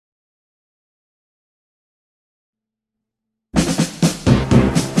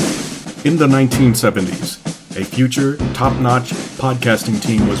In the 1970s, a future, top-notch podcasting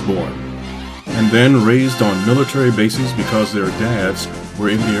team was born, and then raised on military bases because their dads were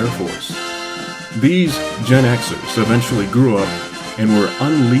in the Air Force. These Gen Xers eventually grew up and were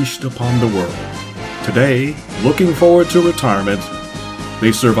unleashed upon the world. Today, looking forward to retirement,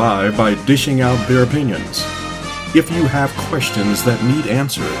 they survive by dishing out their opinions. If you have questions that need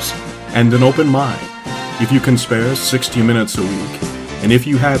answers and an open mind, if you can spare 60 minutes a week, and if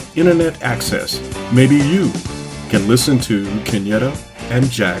you have internet access, maybe you can listen to Kenyatta and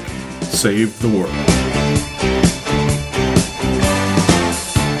Jack Save the World.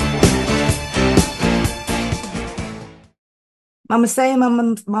 Mama say,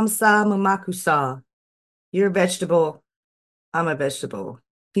 mama sa, mamaku sa. You're a vegetable. I'm a vegetable.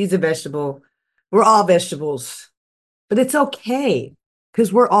 He's a vegetable. We're all vegetables. But it's okay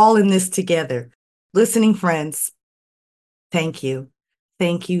because we're all in this together. Listening friends, thank you.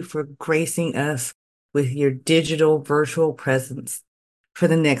 Thank you for gracing us with your digital virtual presence for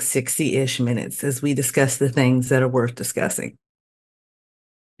the next 60-ish minutes as we discuss the things that are worth discussing.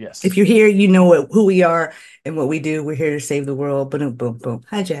 If Yes. you're here, you know who we are and what we do. We're here to save the world. Boom, boom, boom.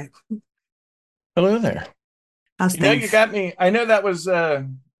 Hi, Jack. Hello there. How's You things? got me. I know that was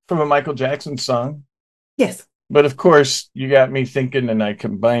from a Michael Jackson song, Yes. but of course, you got me thinking, and I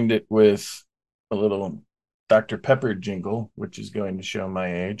combined it with a little Dr. Pepper jingle, which is going to show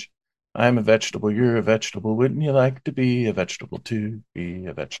my age. I'm a vegetable. You're a vegetable. Wouldn't you like to be a vegetable too? Be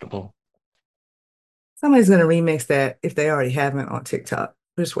a vegetable. Somebody's going to remix that if they already haven't on TikTok.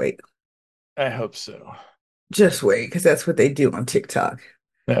 Just wait. I hope so. Just wait, because that's what they do on TikTok.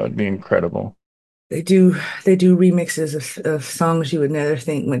 That would be incredible. They do they do remixes of songs you would never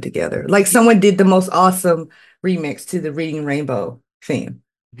think went together. Like someone did the most awesome remix to the Reading Rainbow theme.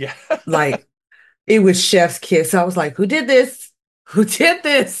 Yeah. Like it was Chef's Kiss. I was like, who did this? Who did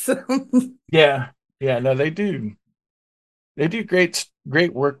this? Yeah. Yeah. No, they do. They do great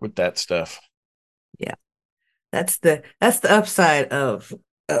work with that stuff. Yeah, that's the upside of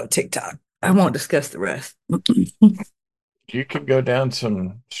TikTok. I won't discuss the rest. You can go down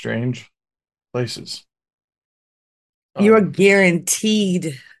some strange places. You're Um,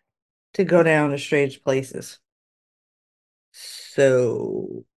 guaranteed to go down to strange places.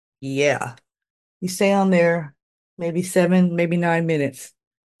 So, yeah, you stay on there maybe 7, maybe 9 minutes.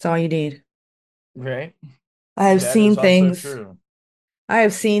 That's all you need. right. I have That is seen also things. true. I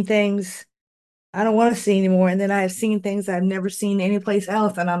have seen things I don't want to see anymore. And then I have seen things I've never seen anyplace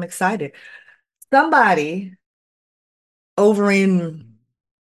else, and I'm excited. Somebody over in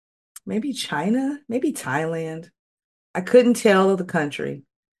maybe China, maybe Thailand. I couldn't tell the country,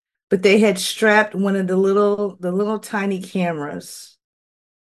 but they had strapped one of the little tiny cameras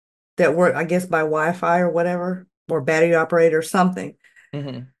that work, I guess, by Wi-Fi or whatever, or battery operated or something,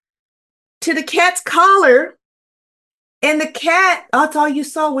 Hmm. to the cat's collar. And the cat, that's all you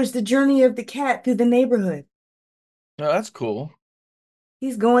saw was the journey of the cat through the neighborhood. No, that's cool.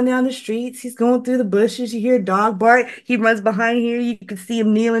 He's going down the streets, he's going through the bushes. You hear a dog bark, he runs behind here, you can see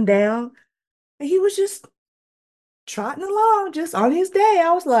him kneeling down. And he was just trotting along just on his day.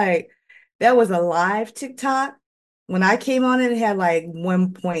 I was like, that was a live TikTok. When I came on it, it had like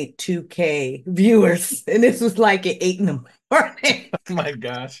 1.2K viewers. And this was like at 8 in the morning. Oh my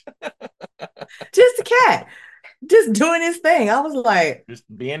gosh. Just a cat, just doing his thing. I was like, Just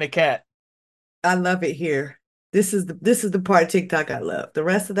being a cat. I love it here. This is the part of TikTok I love. The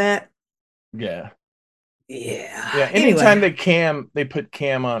rest of that, Yeah. yeah. Yeah. Anyway. Anytime they put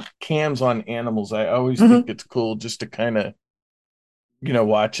cams on animals, I always think Hmm. it's cool just to kind of,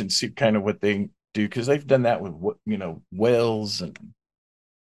 watch and see kind of what they do. Cause they've done that with, whales and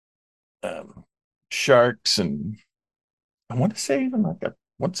um, sharks. And I want to say even like I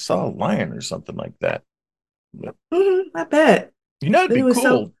once saw a lion or something like that. But, I bet. it'd But be it was so.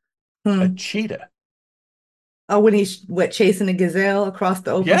 cool. A Hmm. cheetah. Oh, when he's what chasing a gazelle across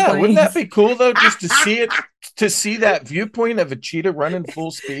the open Yeah, wouldn't that plains. be cool though, just to see that viewpoint of a cheetah running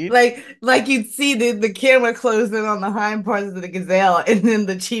full speed? Like you'd see the camera close in on the hind parts of the gazelle, and then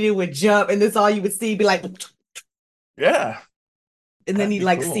the cheetah would jump, and that's all you would see, be like, Yeah, and then that'd you'd be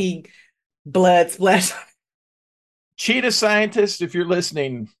like cool. see blood splash. Cheetah scientist, if you're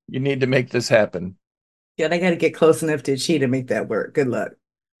listening, you need to make this happen. Yeah, they got to get close enough to a cheetah to make that work. Good luck.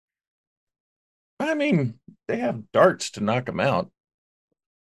 I mean, they have darts to knock them out.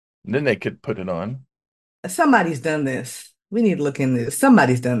 And then they could put it on. Somebody's done this. We need to look into this.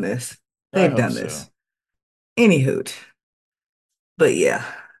 Somebody's done this. I They've hope done so. this. Any hoot. But yeah,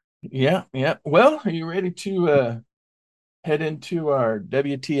 Yeah, yeah. Well, are you ready to head into our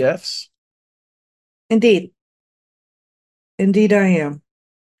WTFs? indeed, indeed, I am.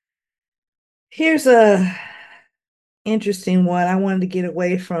 Here's a interesting one. I wanted to get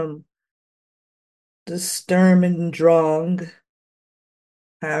away from the Sturm and Drang,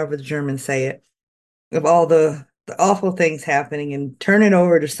 however the Germans say it, of all the awful things happening and turn it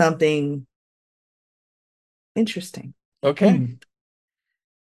over to something interesting. Okay.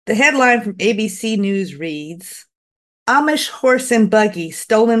 The headline from ABC News reads, Amish horse and buggy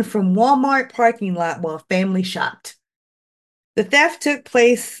stolen from Walmart parking lot while family shopped. The theft took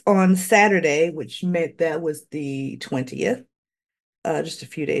place on Saturday, which meant that was the 20th, just a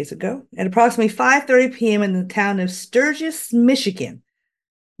few days ago, at approximately 5:30 p.m. in the town of Sturgis, Michigan,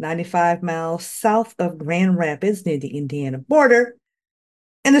 95 miles south of Grand Rapids near the Indiana border.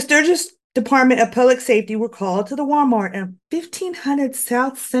 And the Sturgis Department of Public Safety were called to the Walmart on 1500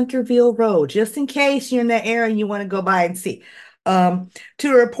 South Centerville Road, just in case you're in that area and you want to go by and see, to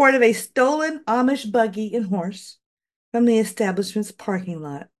a report of a stolen Amish buggy and horse from the establishment's parking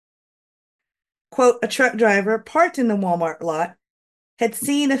lot. Quote, a truck driver parked in the Walmart lot had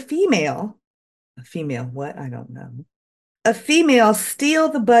seen a female what? I don't know. A female steal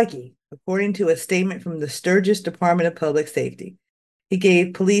the buggy, according to a statement from the Sturgis Department of Public Safety. He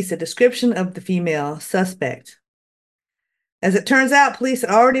gave police a description of the female suspect. As it turns out, police had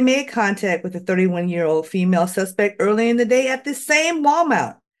already made contact with the 31-year-old female suspect early in the day at this same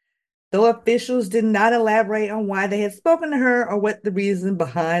Walmart, though officials did not elaborate on why they had spoken to her or what the reason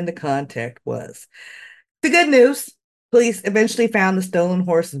behind the contact was. The good news, police eventually found the stolen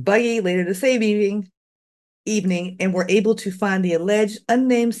horse and buggy later the same evening and were able to find the alleged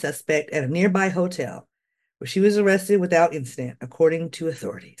unnamed suspect at a nearby hotel, where she was arrested without incident, according to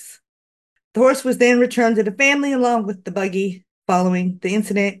authorities. The horse was then returned to the family along with the buggy following the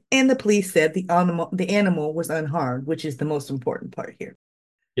incident, and the police said the animal was unharmed, which is the most important part here.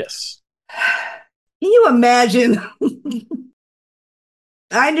 Yes. Can you imagine?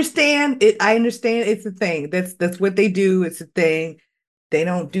 I understand it. I understand it's a thing. That's what they do. It's a thing. They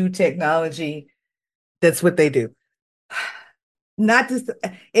don't do technology. That's what they do. Not just,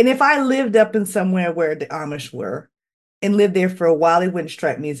 and if I lived up in somewhere where the Amish were and lived there for a while, it wouldn't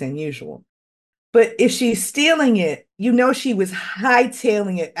strike me as unusual. But if she's stealing it, you know she was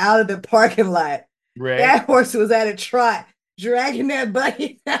hightailing it out of the parking lot. Right. That horse was at a trot, dragging that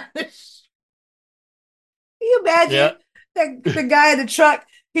buggy down the street. Can you imagine the guy in the truck?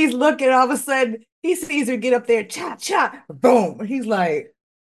 He's looking, all of a sudden, he sees her get up there, chop, chop, boom. He's like,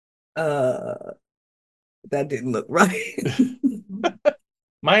 that didn't look right.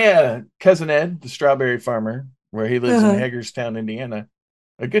 My cousin Ed, the strawberry farmer, where he lives in Hagerstown, Indiana,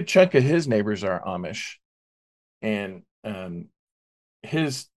 a good chunk of his neighbors are Amish, and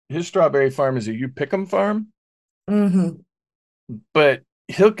his strawberry farm is a you pick 'em farm. But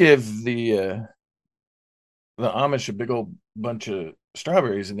he'll give the Amish a big old bunch of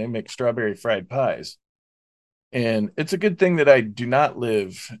strawberries, and they make strawberry fried pies. And it's a good thing that I do not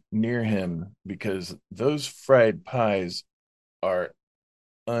live near him, because those fried pies are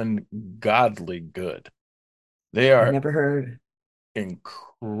ungodly good. They are never heard.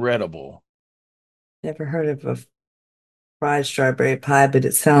 Incredible. Never heard of a fried strawberry pie, but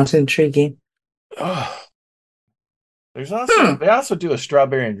it sounds intriguing. Oh, there's also they also do a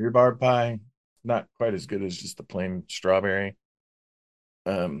strawberry and rhubarb pie. Not quite as good as just the plain strawberry.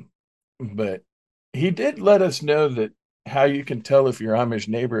 But he did let us know that how you can tell if your Amish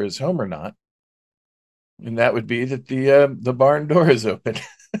neighbor is home or not. And that would be that the barn door is open.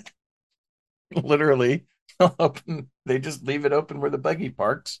 Literally, they just leave it open where the buggy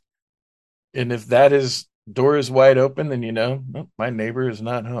parks. And if that door is wide open, then you know, oh, my neighbor is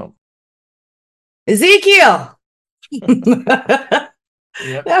not home. Ezekiel.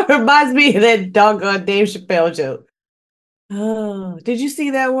 Yep. That reminds me of that doggone Dave Chappelle joke. Oh, did you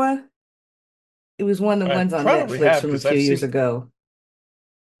see that one? It was one of the ones on Netflix from a few years ago.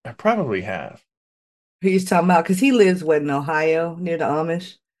 I probably have. He's talking about, because he lives in Ohio near the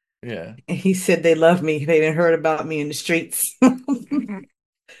Amish. Yeah. And he said they love me. They didn't heard about me in the streets.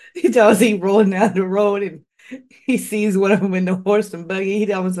 He tells he rolling down the road and he sees one of them in the horse and buggy. He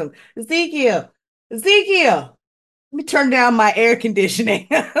tells him, Ezekiel, let me turn down my air conditioning.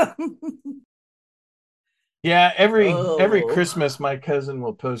 Yeah, every Christmas, my cousin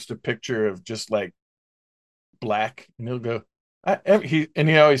will post a picture of just like black, and he'll go. He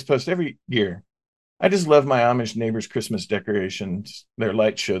always posts every year. I just love my Amish neighbors' Christmas decorations, their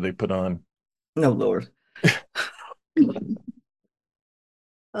light show they put on. No, Lord.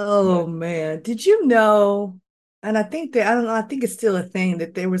 Oh man, did you know? And I think that, I don't know, I think it's still a thing,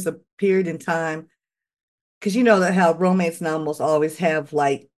 that there was a period in time, because you know that how romance novels always have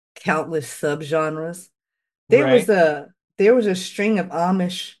like countless subgenres. There was a string of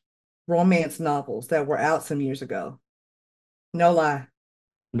Amish romance novels that were out some years ago. No lie.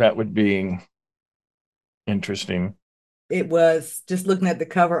 That would be interesting. It was just looking at the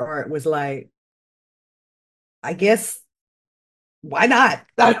cover art was like, I guess why not?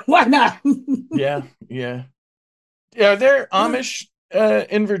 Why not? Yeah, yeah. Are there Amish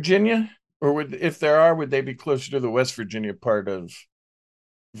in Virginia? Or if there are, would they be closer to the West Virginia part of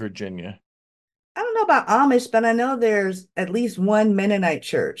Virginia? I don't know about Amish, but I know there's at least one Mennonite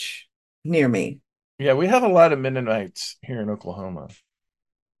church near me. Yeah, we have a lot of Mennonites here in Oklahoma.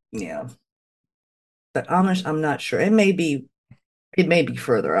 Yeah. But Amish, I'm not sure. It may be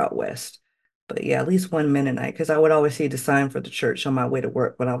further out west. But yeah, at least one Mennonite, because I would always see the sign for the church on my way to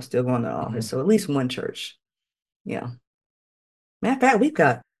work when I was still going to the office. So at least one church. Yeah. Matter of fact, we've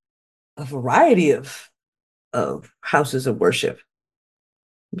got a variety of houses of worship,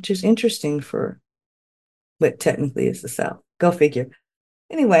 which is interesting for what technically is the South. Go figure.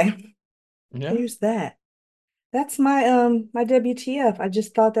 Anyway, Yeah, there's that. That's my WTF. I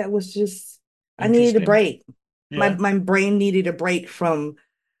just thought that was just I needed a interesting. break. My Yeah, my brain needed a break from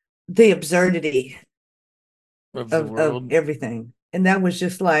the absurdity of the of world. everything. And that was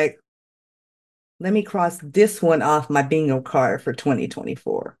just like, let me cross this one off my bingo card for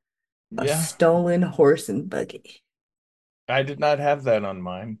 2024. A Yeah, stolen horse and buggy. I did not have that on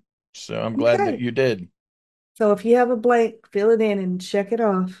mine. So I'm glad that Okay. you did. So if you have a blank, fill it in and check it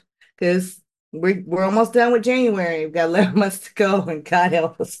off. Because we're almost done with January. We've got 11 months to go, and God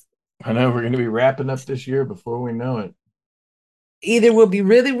help us. I know we're going to be wrapping up this year before we know it. Either we'll be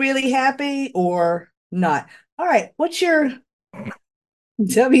really, really happy or not. All right. What's your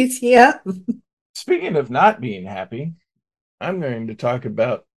WTF? Speaking of not being happy, I'm going to talk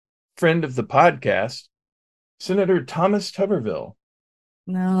about friend of the podcast, Senator Thomas Tuberville,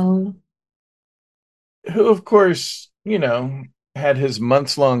 No. who, of course, had his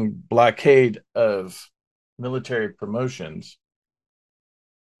months long blockade of military promotions.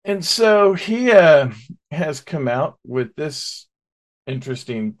 And so he has come out with this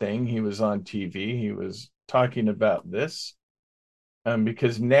interesting thing. He was on TV. He was talking about this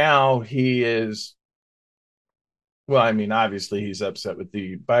because now he is, well, I mean, obviously he's upset with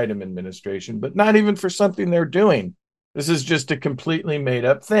the Biden administration, but not even for something they're doing. This is just a completely made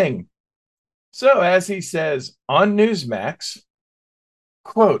up thing. So, as he says on Newsmax,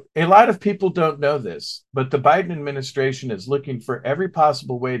 quote, a lot of people don't know this, but the Biden administration is looking for every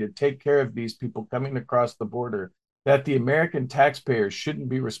possible way to take care of these people coming across the border that the American taxpayers shouldn't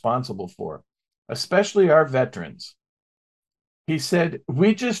be responsible for, especially our veterans. He said,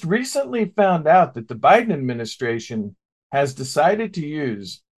 we just recently found out that the Biden administration has decided to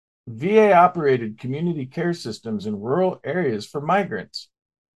use VA operated community care systems in rural areas for migrants.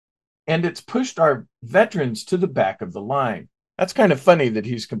 And it's pushed our veterans to the back of the line. That's kind of funny that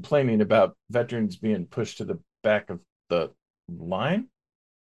he's complaining about veterans being pushed to the back of the line.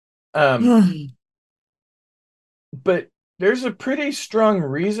 But there's a pretty strong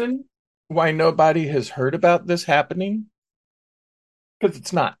reason why nobody has heard about this happening, because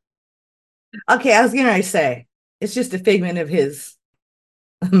it's not. Okay, I was going to say, it's just a figment of his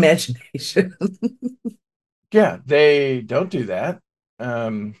imagination. Yeah, they don't do that.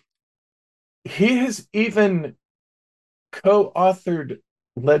 He has even co-authored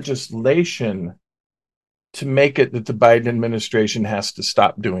legislation to make it that the Biden administration has to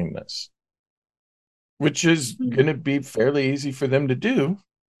stop doing this, which is going to be fairly easy for them to do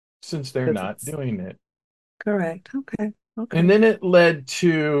since they're not doing it. Correct. Okay. And then it led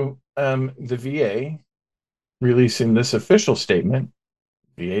to the VA releasing this official statement.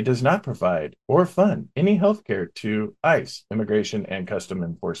 VA does not provide or fund any health care to ICE, Immigration and Customs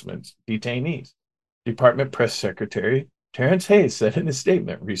Enforcement detainees. Department Press Secretary Terrence Hayes said in a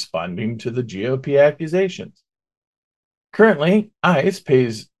statement responding to the GOP accusations. Currently, ICE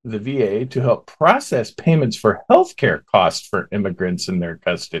pays the VA to help process payments for health care costs for immigrants in their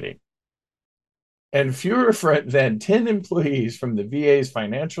custody. And fewer than 10 employees from the VA's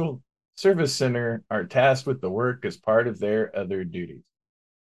Financial Service Center are tasked with the work as part of their other duties.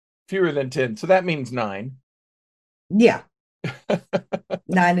 Fewer than 10. So that means 9. Yeah.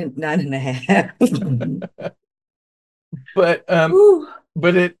 9.5. But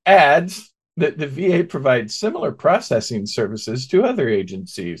it adds that the VA provides similar processing services to other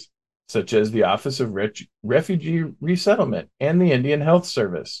agencies, such as the Office of Refugee Resettlement and the Indian Health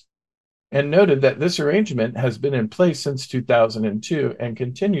Service, and noted that this arrangement has been in place since 2002 and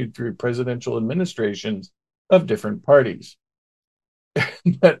continued through presidential administrations of different parties.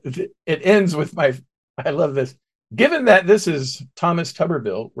 But it ends with I love this. Given that this is Thomas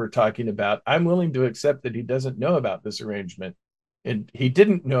Tuberville we're talking about, I'm willing to accept that he doesn't know about this arrangement And he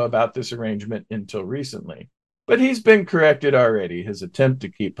didn't know about this arrangement until recently. But he's been corrected already. His attempt to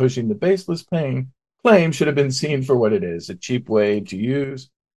keep pushing the baseless claim should have been seen for what it is, a cheap way to use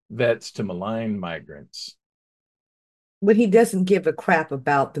vets to malign migrants. But he doesn't give a crap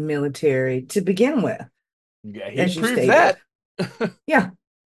about the military to begin with, Yeah, he as you proved stated. that. Yeah.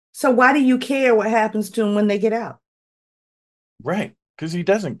 So why do you care what happens to them when they get out? Right, because he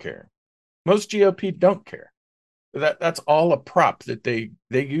doesn't care. Most GOP don't care. That's all a prop that they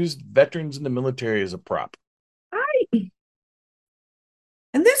used veterans in the military as a prop. Right.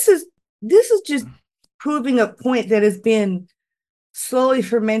 And this is just proving a point that has been slowly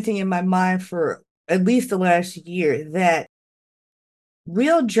fermenting in my mind for at least the last year, that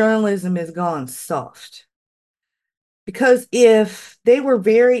real journalism has gone soft. Because if they were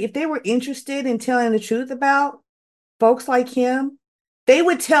interested in telling the truth about folks like him, they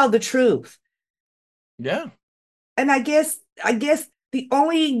would tell the truth. Yeah. And I guess the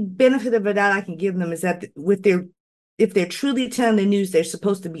only benefit of it that I can give them is that if they're truly telling the news, they're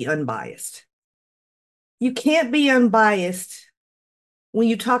supposed to be unbiased. You can't be unbiased when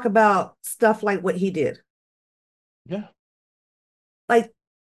you talk about stuff like what he did. Yeah. Like,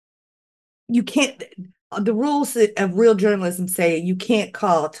 you can't, the rules of real journalism say you can't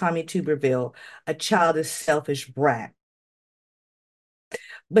call Tommy Tuberville a childish, selfish brat.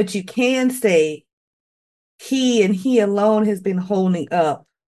 But you can say he and he alone has been holding up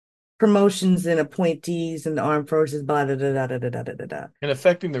promotions and appointees in the armed forces, blah, da, da, da, da, da, da, da, da. And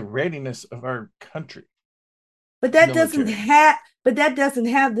affecting the readiness of our country. But that doesn't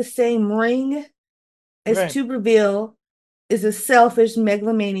have the same ring as Right. Tuberville is a selfish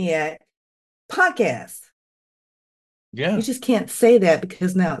megalomaniac podcast. Yeah. You just can't say that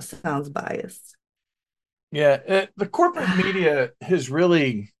because now it sounds biased. Yeah. The corporate media has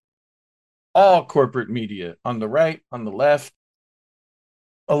really, all corporate media on the right, on the left,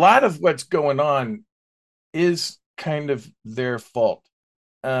 a lot of what's going on is kind of their fault.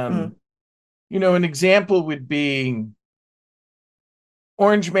 An example would be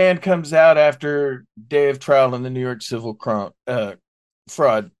Orange Man comes out after day of trial in the New York civil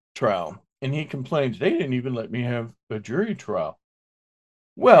fraud trial, and he complains, they didn't even let me have a jury trial.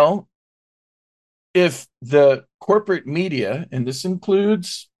 Well, if the corporate media, and this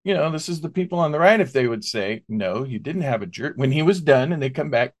includes, this is the people on the right, if they would say, no, you didn't have a jury, when he was done, and they come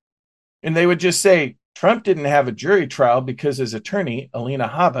back and they would just say, Trump didn't have a jury trial because his attorney, Alina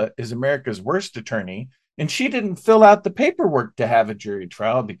Habba, is America's worst attorney, and she didn't fill out the paperwork to have a jury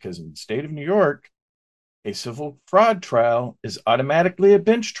trial because in the state of New York, a civil fraud trial is automatically a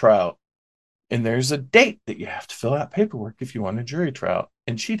bench trial. And there's a date that you have to fill out paperwork if you want a jury trial.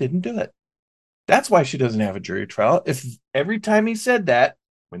 And she didn't do it. That's why she doesn't have a jury trial. If every time he said that,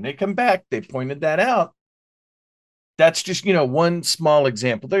 when they come back, they pointed that out. That's just, one small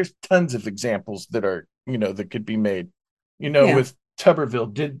example. There's tons of examples that are, that could be made, with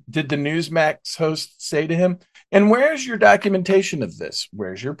Tuberville. Did the Newsmax host say to him, and where's your documentation of this?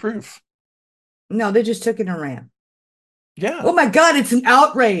 Where's your proof? No, they just took it and ran. Yeah. Oh my God, it's an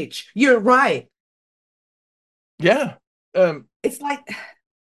outrage. You're right. Yeah. It's like,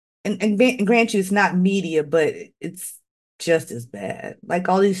 and grant you, it's not media, but it's just as bad. Like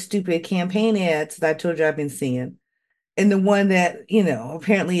all these stupid campaign ads that I told you I've been seeing. And the one that,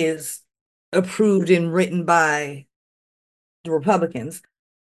 apparently is approved and written by the Republicans,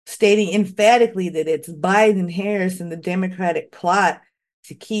 stating emphatically that it's Biden, Harris, and the Democratic plot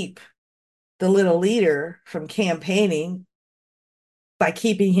to keep the little leader from campaigning by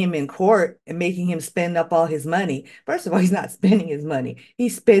keeping him in court and making him spend up all his money. First of all, he's not spending his money.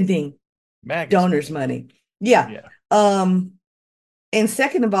 He's spending donors' money. Yeah. And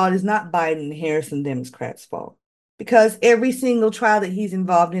second of all, it is not Biden, Harris, and Democrats' fault, because every single trial that he's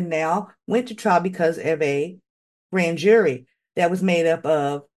involved in now went to trial because of a grand jury that was made up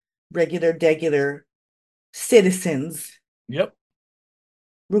of regular citizens. Yep.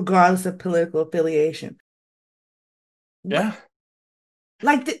 Regardless of political affiliation. Yeah.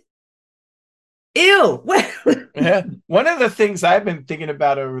 Ew. Yeah. One of the things I've been thinking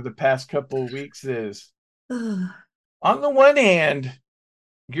about over the past couple of weeks is, on the one hand,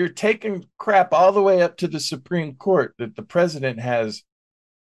 you're taking crap all the way up to the Supreme Court that the president has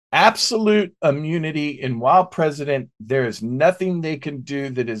absolute immunity, and while president, there is nothing they can do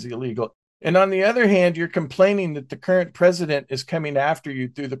that is illegal. And on the other hand, you're complaining that the current president is coming after you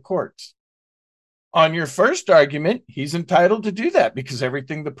through the courts. On your first argument, he's entitled to do that because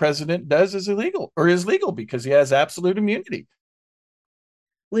everything the president does is illegal, or is legal because he has absolute immunity.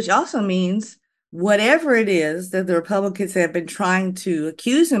 Which also means whatever it is that the Republicans have been trying to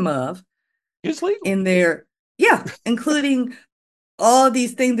accuse him of is legal. including all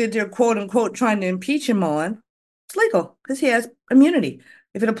these things that they're quote unquote trying to impeach him on, it's legal because he has immunity.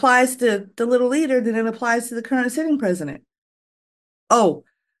 If it applies to the little leader, then it applies to the current sitting president. Oh,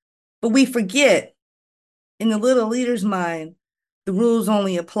 but we forget in the little leader's mind, the rules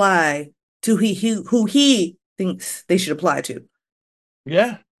only apply to who he thinks they should apply to.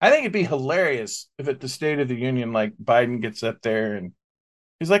 Yeah. I think it'd be hilarious if at the State of the Union, like Biden gets up there and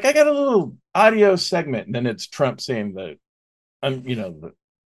he's like, I got a little audio segment. And then it's Trump saying the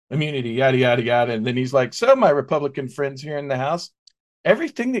immunity, yada, yada, yada. And then he's like, so my Republican friends here in the House,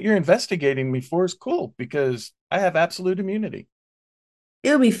 everything that you're investigating me for is cool because I have absolute immunity. It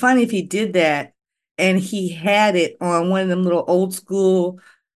would be funny if he did that and he had it on one of them little old school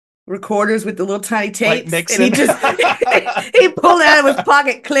recorders with the little tiny tapes. Like and he just he pulled it out of his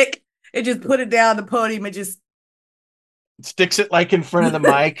pocket, click, and just put it down the podium and just sticks it like in front of the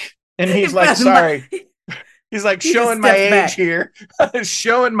mic. And he's like, sorry. He's like, showing my age here.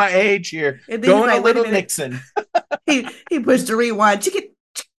 Showing my age here. Going like, a little Nixon. he pushed the rewind.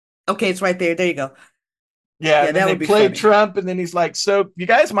 Okay, it's right there. There you go. Yeah, and then they played Trump, and then he's like, so you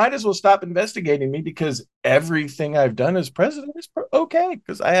guys might as well stop investigating me because everything I've done as president is okay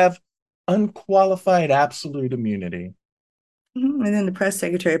because I have unqualified absolute immunity. And then the press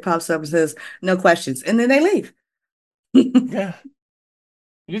secretary pops up and says, no questions. And then they leave. Yeah.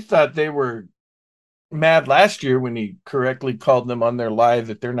 You thought they were mad last year when he correctly called them on their lie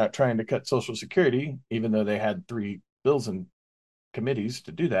that they're not trying to cut Social Security, even though they had 3 bills and committees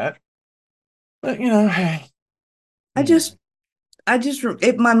to do that. But, hey.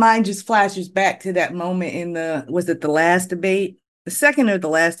 My mind just flashes back to that moment in was it the last debate? The second or the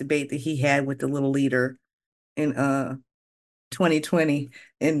last debate that he had with the little leader in 2020.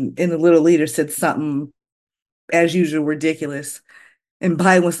 And the little leader said something, as usual, ridiculous. And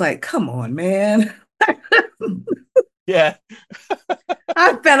Biden was like, come on, man. Yeah.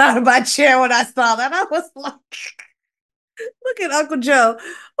 I fell out of my chair when I saw that. I was like, look at Uncle Joe.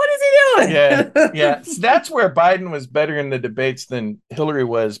 What is he doing? Yeah. So that's where Biden was better in the debates than Hillary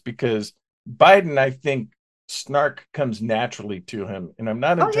was because Biden, I think, snark comes naturally to him. And I'm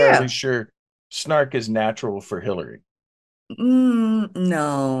not entirely sure snark is natural for Hillary.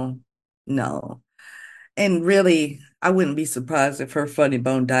 No. And really, I wouldn't be surprised if her funny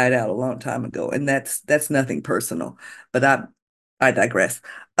bone died out a long time ago. And that's nothing personal. But I digress.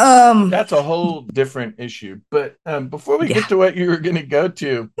 That's a whole different issue. But before we get to what you were going to go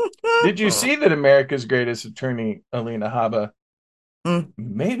to, did you see that America's Greatest Attorney, Alina Habba,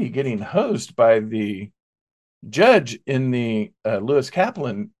 may be getting hosed by the judge in the Lewis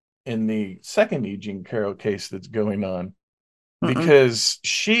Kaplan in the second E. Jean Carroll case that's going on? Because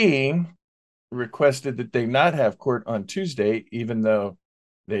she requested that they not have court on Tuesday, even though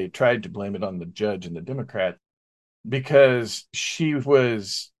they tried to blame it on the judge and the Democrat, because she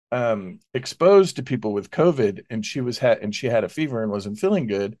was exposed to people with COVID and she had a fever and wasn't feeling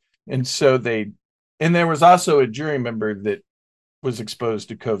good. And so there was also a jury member that was exposed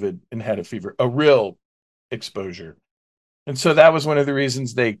to COVID and had a fever, a real exposure. And so that was one of the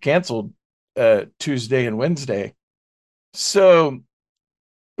reasons they canceled Tuesday and Wednesday. So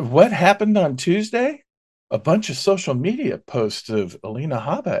what happened on Tuesday? A bunch of social media posts of Alina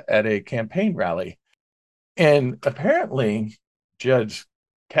Habba at a campaign rally. And apparently Judge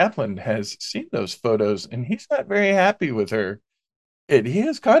Kaplan has seen those photos and he's not very happy with her. And he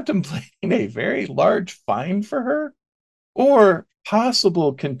is contemplating a very large fine for her or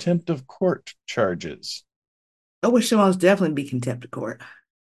possible contempt of court charges. I wish there most definitely be contempt of court.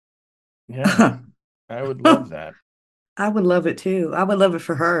 Yeah, I would love that. I would love it too. I would love it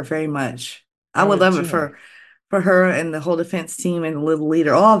for her very much. I would love it for her and the whole defense team and the little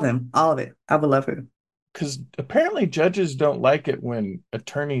leader, all of them, all of it. I would love it. Because apparently judges don't like it when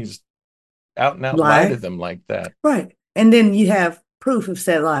attorneys out and out lie to them like that. Right. And then you have proof of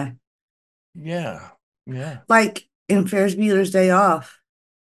said lie. Yeah. Like in Ferris Bueller's Day Off,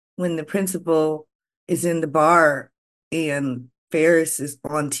 when the principal is in the bar and Ferris is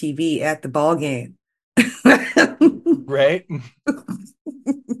on TV at the ball game. Right.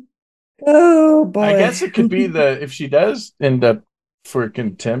 Oh boy. I guess it could be if she does end up for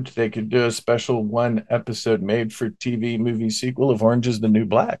contempt, they could do a special 1 episode made for TV movie sequel of Orange is the New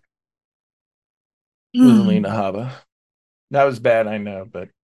Black with Alina Habba. That was bad, I know, but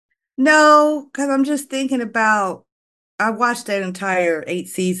no, because I'm just thinking about, I watched that entire 8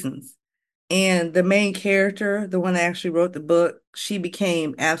 seasons, and the main character, the one that actually wrote the book, she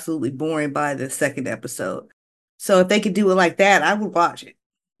became absolutely boring by the 2nd episode. So if they could do it like that, I would watch it.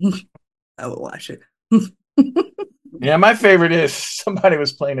 I would watch it. Yeah, my favorite is somebody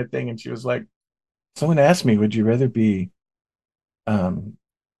was playing a thing and she was like, someone asked me, would you rather be um,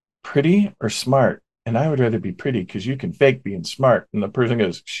 pretty or smart? And I would rather be pretty because you can fake being smart. And the person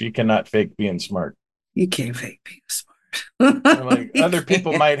goes, she cannot fake being smart. You can't fake being I'm smart. like, You other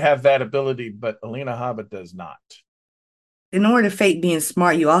people can't. might have that ability, but Alina Habba does not. In order to fake being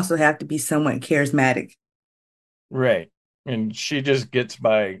smart, you also have to be somewhat charismatic. Right. And she just gets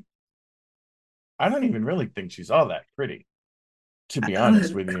by. I don't even really think she's all that pretty, to be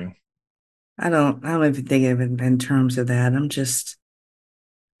honest I, with you. I don't even think of it in terms of that. I'm just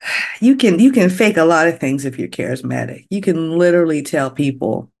you can fake a lot of things if you're charismatic. You can literally tell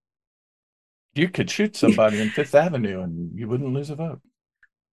people. You could shoot somebody in Fifth Avenue and you wouldn't lose a vote.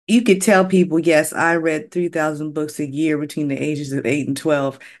 You could tell people, yes, I read 3,000 books a year between the ages of 8 and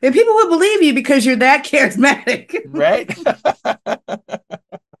 12. And people would believe you because you're that charismatic. Right?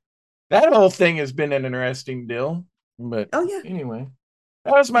 That whole thing has been an interesting deal. But Oh, yeah, anyway,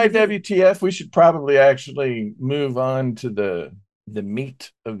 that was my indeed. WTF. We should probably actually move on to the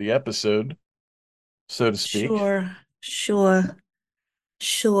meat of the episode, so to speak. Sure, sure,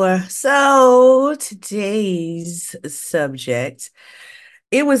 sure. So today's subject,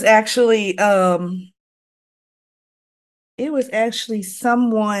 it was actually it was actually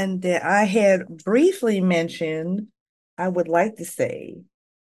someone that I had briefly mentioned, I would like to say,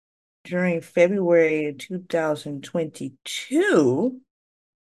 during February 2022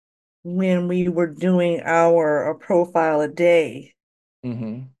 when we were doing our a profile a day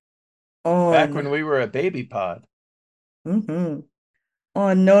Hmm. Back on when we were a baby pod. mhm,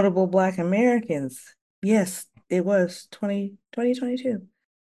 on notable Black Americans. Yes, it was 2022.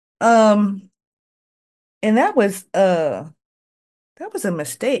 Um, and that was a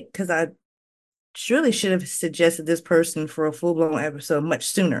mistake because I surely should have suggested this person for a full-blown episode much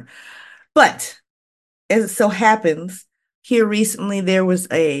sooner. But as it so happens, here recently there was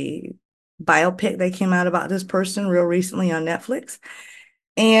a biopic that came out about this person real recently on Netflix.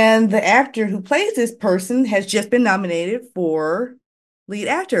 And the actor who plays this person has just been nominated for lead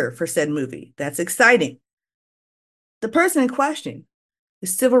actor for said movie. That's exciting. The person in question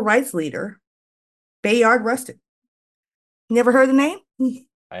is civil rights leader Bayard Rustin. Never heard the name?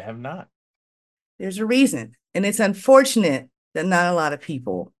 I have not. There's a reason. And it's unfortunate that not a lot of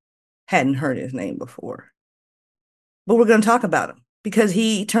people hadn't heard his name before. But we're going to talk about him because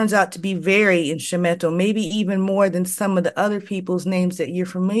he turns out to be very instrumental, maybe even more than some of the other people's names that you're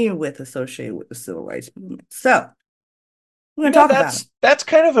familiar with associated with the civil rights movement. So we're You going to know, talk about him. that's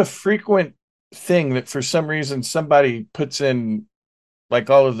kind of a frequent thing that for some reason somebody puts in like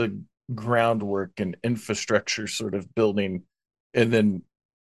all of the groundwork and infrastructure sort of building, and then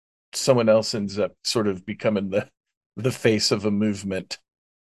someone else ends up sort of becoming the face of a movement.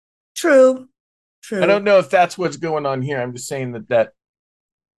 True, I don't true. know if that's what's going on here. I'm just saying that that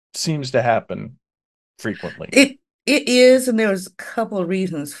seems to happen frequently. It is, and there's a couple of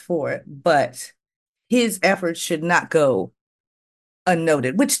reasons for it, but his efforts should not go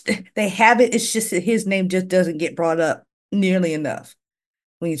unnoted, which they have it. It's just that his name just doesn't get brought up nearly enough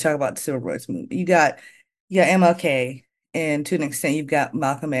when you talk about the civil rights movement. You got MLK, and to an extent, you've got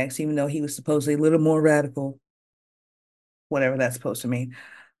Malcolm X, even though he was supposedly a little more radical, whatever that's supposed to mean.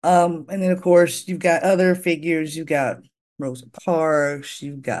 And then of course you've got other figures. You've got Rosa Parks.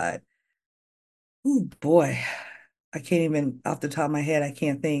 You've got oh boy, I can't even off the top of my head. I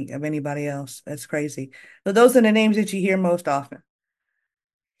can't think of anybody else. That's crazy. But those are the names that you hear most often.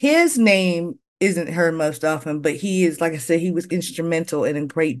 His name isn't heard most often, but he is, like I said, he was instrumental in a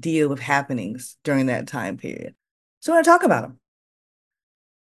great deal of happenings during that time period. So I want to talk about him.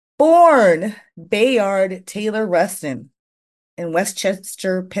 Born Bayard Taylor Rustin in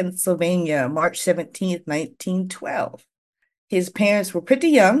Westchester, Pennsylvania, March 17th, 1912. His parents were pretty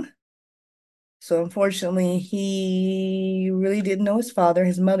young, so unfortunately, he really didn't know his father.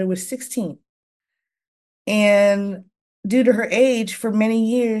 His mother was 16. And due to her age, for many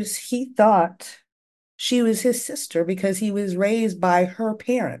years, he thought she was his sister because he was raised by her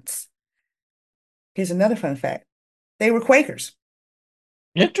parents. Here's another fun fact. They were Quakers.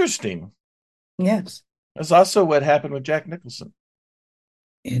 Interesting. Yes. That's also what happened with Jack Nicholson.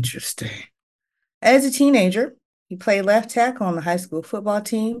 Interesting. As a teenager, he played left tackle on the high school football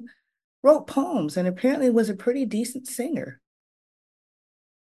team, wrote poems, and apparently was a pretty decent singer.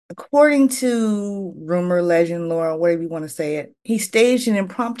 According to rumor, legend, lore, whatever you want to say it, he staged an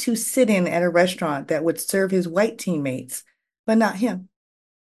impromptu sit-in at a restaurant that would serve his white teammates, but not him.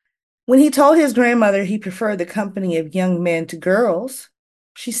 When he told his grandmother he preferred the company of young men to girls,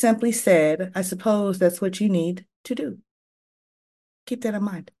 she simply said, I suppose that's what you need to do. Keep that in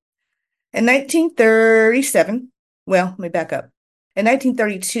mind. In 1937, well, let me back up. In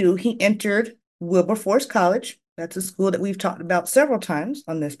 1932, he entered Wilberforce College. That's a school that we've talked about several times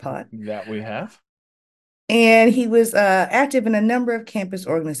on this pod. That we have. And he was active in a number of campus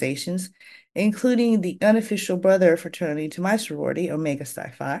organizations, including the unofficial brother fraternity to my sorority, Omega Psi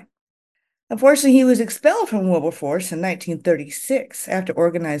Phi. Unfortunately, he was expelled from Wilberforce in 1936 after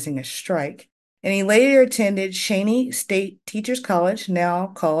organizing a strike, and he later attended Cheyney State Teachers College, now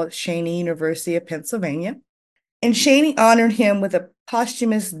called Cheyney University of Pennsylvania. And Cheyney honored him with a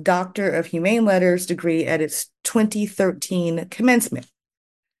posthumous Doctor of Humane Letters degree at its 2013 commencement.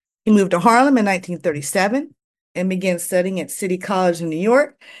 He moved to Harlem in 1937 and began studying at City College in New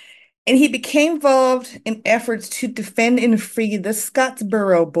York. And he became involved in efforts to defend and free the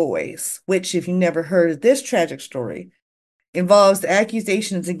Scottsboro Boys, which, if you never heard of this tragic story, involves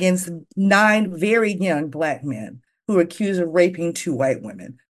accusations against 9 very young Black men who were accused of raping 2 white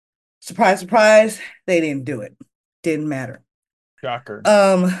women. Surprise, surprise, they didn't do it. Didn't matter. Shocker.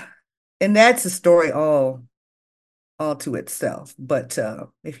 And that's a story all to itself. But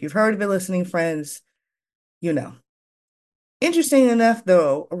if you've heard of it, listening friends, you know. Interesting enough,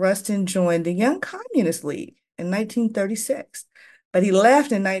 though, Rustin joined the Young Communist League in 1936, but he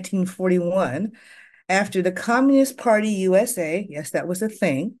left in 1941 after the Communist Party USA, yes, that was a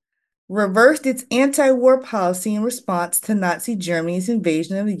thing, reversed its anti-war policy in response to Nazi Germany's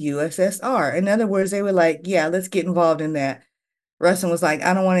invasion of the USSR. In other words, they were like, yeah, let's get involved in that. Rustin was like,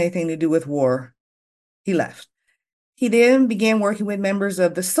 I don't want anything to do with war. He left. He then began working with members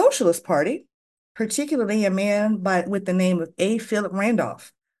of the Socialist Party, particularly a man with the name of A. Philip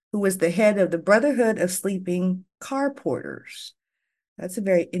Randolph, who was the head of the Brotherhood of Sleeping Car Porters. That's a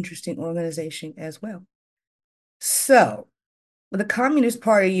very interesting organization as well. So, the Communist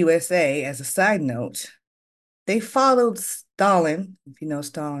Party USA, as a side note, they followed Stalin. If you know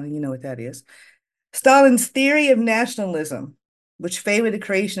Stalin, you know what that is. Stalin's theory of nationalism, which favored the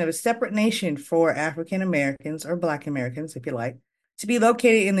creation of a separate nation for African Americans, or Black Americans, if you like, to be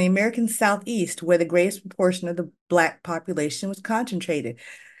located in the American Southeast, where the greatest proportion of the Black population was concentrated.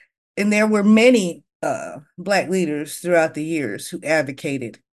 And there were many Black leaders throughout the years who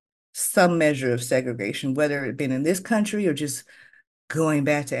advocated some measure of segregation, whether it had been in this country or just going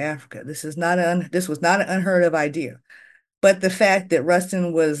back to Africa. This was not an unheard of idea. But the fact that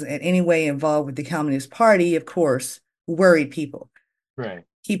Rustin was in any way involved with the Communist Party, of course, worried people. Right.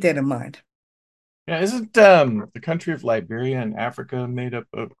 Keep that in mind. Yeah, isn't the country of Liberia in Africa made up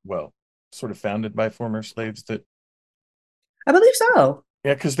of, well, sort of founded by former slaves that I believe so.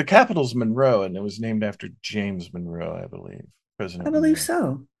 yeah, because the capital's Monroe and it was named after James Monroe, I believe. President I believe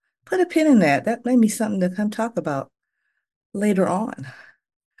Monroe. so. Put a pin in that. That may be something to come talk about later on.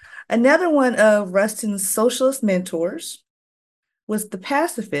 Another one of Rustin's socialist mentors was the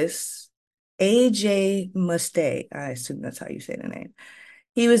pacifist A.J. Muste. I assume that's how you say the name.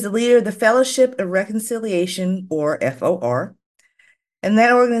 He was the leader of the Fellowship of Reconciliation, or FOR, and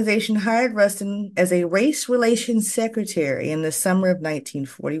that organization hired Rustin as a race relations secretary in the summer of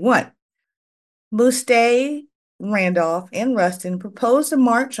 1941. Muste, Randolph, and Rustin proposed a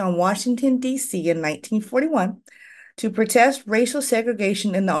march on Washington, D.C. in 1941 to protest racial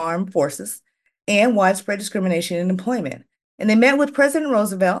segregation in the armed forces and widespread discrimination in employment. And they met with President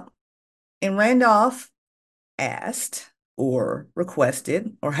Roosevelt, and Randolph asked or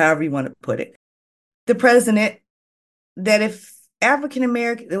requested, or however you want to put it, the president that if African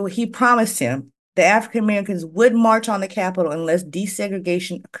American, he promised him that African Americans would march on the Capitol unless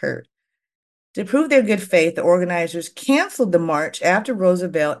desegregation occurred. To prove their good faith, the organizers canceled the march after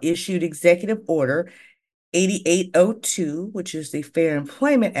Roosevelt issued Executive Order 8802, which is the Fair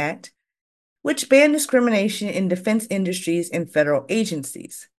Employment Act, which banned discrimination in defense industries and federal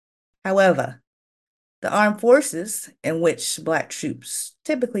agencies. However, the armed forces, in which Black troops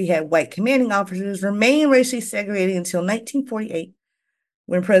typically had white commanding officers, remained racially segregated until 1948,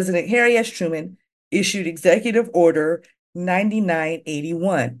 when President Harry S. Truman issued Executive Order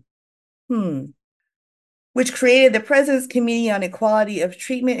 9981, which created the President's Committee on Equality of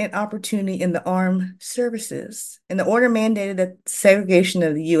Treatment and Opportunity in the Armed Services. And the order mandated the segregation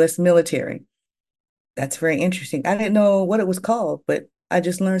of the U.S. military. That's very interesting. I didn't know what it was called, but I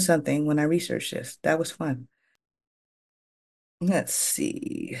just learned something when I researched this. That was fun. Let's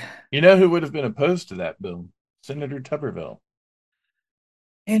see. You know who would have been opposed to that bill? Senator Tuberville.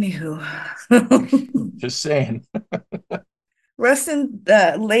 Anywho. Just saying. Rustin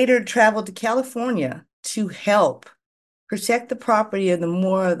later traveled to California to help protect the property of the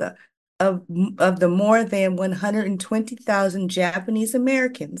more than 120,000 Japanese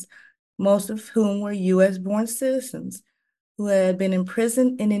Americans, most of whom were U.S.-born citizens who had been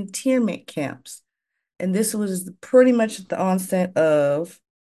imprisoned in internment camps. And this was pretty much at the onset of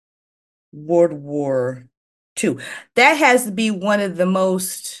World War 2. That has to be one of the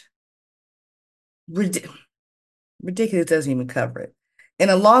most ridiculous, doesn't even cover it. In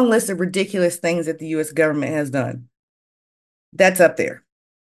a long list of ridiculous things that the U.S. government has done. That's up there.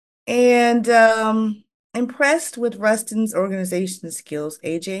 And impressed with Rustin's organization skills,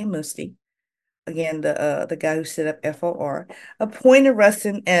 A.J. Muste, again, the guy who set up FOR, appointed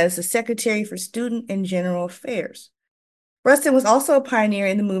Rustin as the Secretary for Student and General Affairs. Rustin was also a pioneer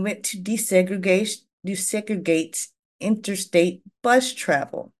in the movement to desegregate interstate bus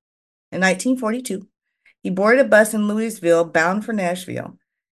travel. In 1942, he boarded a bus in Louisville bound for Nashville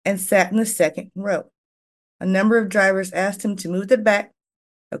and sat in the second row. A number of drivers asked him to move to the back,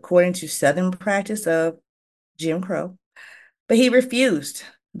 according to Southern practice of Jim Crow, but he refused.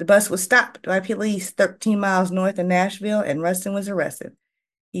 The bus was stopped by police 13 miles north of Nashville, and Rustin was arrested.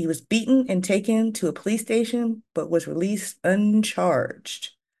 He was beaten and taken to a police station, but was released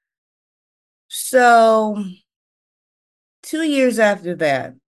uncharged. So, 2 years after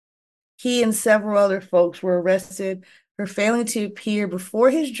that, he and several other folks were arrested for failing to appear before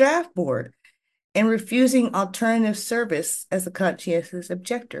his draft board and refusing alternative service as a conscientious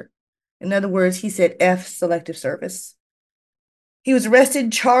objector. In other words, he said F, selective service. He was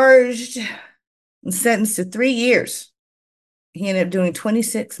arrested, charged, and sentenced to 3 years. He ended up doing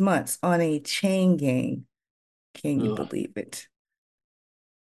 26 months on a chain gang. Can you believe it?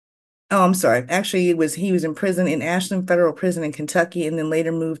 Oh, I'm sorry. Actually, he was in prison in Ashland Federal Prison in Kentucky, and then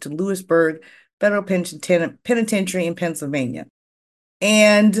later moved to Lewisburg Federal Penitentiary in Pennsylvania.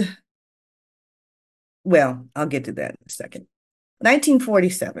 And, well, I'll get to that in a second.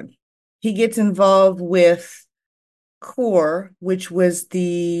 1947, he gets involved with CORE, which was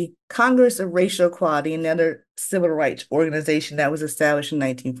the Congress of Racial Equality, another civil rights organization that was established in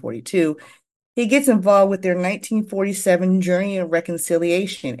 1942. He gets involved with their 1947 Journey of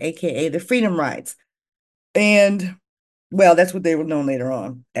Reconciliation, aka the Freedom Rides. And, well, that's what they were known later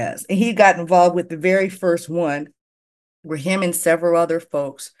on as. And he got involved with the very first one, where him and several other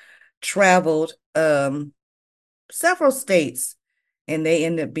folks traveled several states, and they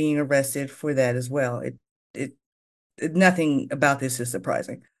ended up being arrested for that as well. Nothing about this is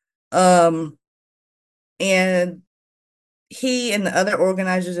surprising. And he and the other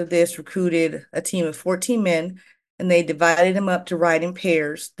organizers of this recruited a team of 14 men, and they divided them up to ride in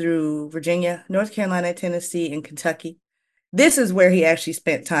pairs through Virginia, North Carolina, Tennessee, and Kentucky. This is where he actually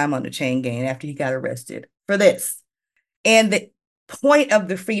spent time on the chain gang after he got arrested for this. And the point of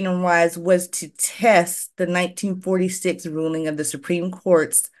the Freedom Rides was to test the 1946 ruling of the Supreme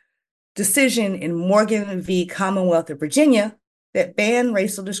Court's decision in Morgan v. Commonwealth of Virginia that banned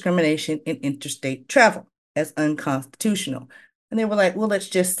racial discrimination in interstate travel as unconstitutional. And they were like, well, let's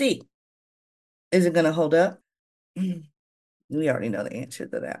just see. Is it going to hold up? We already know the answer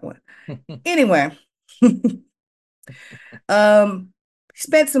to that one. Anyway,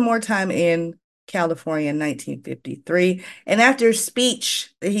 spent some more time in California in 1953. And after a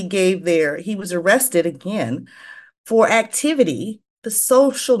speech that he gave there, he was arrested again for activity, a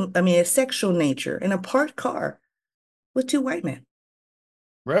sexual nature in a parked car with 2 white men.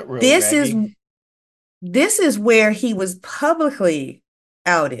 This is where he was publicly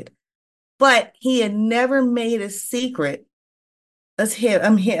outed, but he had never made a secret of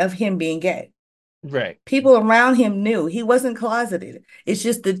him being gay. Right. People around him knew he wasn't closeted. It's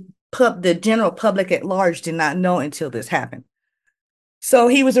just the general public at large did not know until this happened. So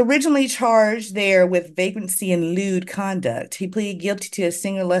he was originally charged there with vagrancy and lewd conduct. He pleaded guilty to a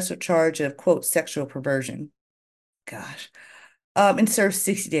single lesser charge of, quote, sexual perversion. Gosh. And served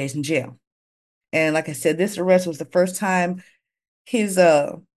 60 days in jail. And like I said, this arrest was the first time his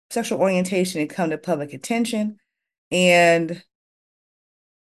sexual orientation had come to public attention. And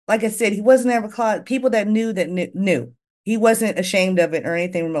like I said, he wasn't ever caught. People that knew knew. He wasn't ashamed of it or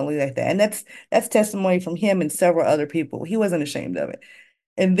anything remotely like that. And that's testimony from him and several other people. He wasn't ashamed of it.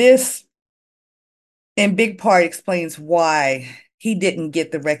 And this, in big part, explains why he didn't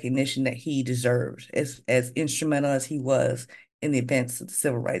get the recognition that he deserved as instrumental as he was in the events of the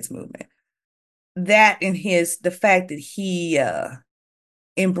civil rights movement. That and the fact that he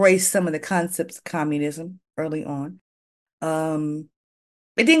embraced some of the concepts of communism early on.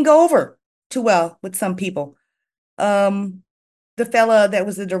 It didn't go over too well with some people. The fella that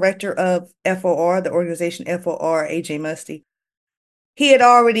was the director of FOR, the organization FOR, A.J. Muste, he had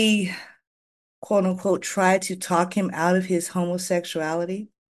already, quote unquote, tried to talk him out of his homosexuality.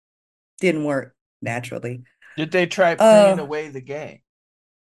 Didn't work, naturally. Did they try praying away the gay?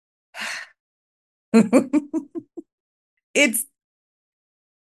 It's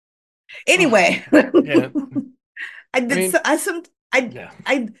anyway. Yeah.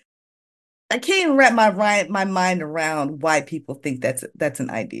 I can't even wrap my mind around why people think that's an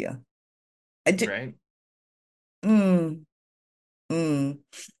idea. I do. Right. Mm, mm.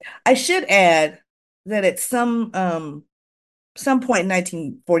 I should add that at some point in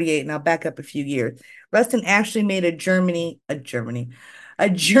 1948, and I'll back up a few years, Rustin actually made a journey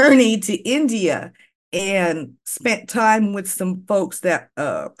to India and spent time with some folks that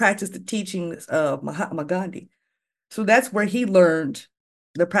practiced the teachings of Mahatma Gandhi. So that's where he learned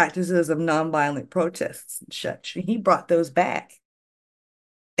the practices of nonviolent protests and such. He brought those back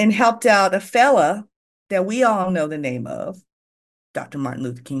and helped out a fella that we all know the name of, Dr. Martin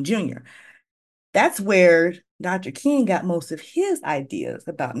Luther King Jr. That's where Dr. King got most of his ideas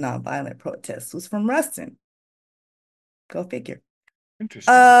about nonviolent protests was from Rustin. Go figure.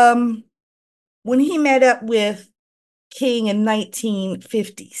 Interesting. When he met up with King in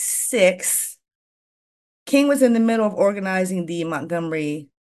 1956, King was in the middle of organizing the Montgomery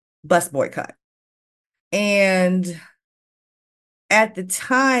bus boycott. And at the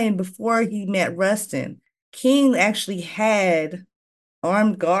time before he met Rustin, King actually had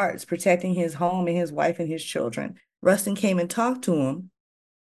armed guards protecting his home and his wife and his children. Rustin came and talked to him,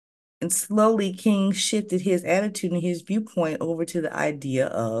 and slowly King shifted his attitude and his viewpoint over to the idea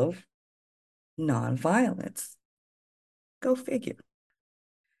of nonviolence. Go figure.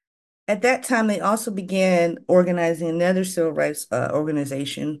 At that time, they also began organizing another civil rights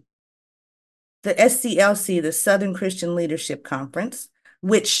organization, the SCLC, the Southern Christian Leadership Conference,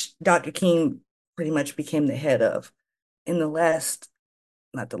 which Dr. King pretty much became the head of in the last,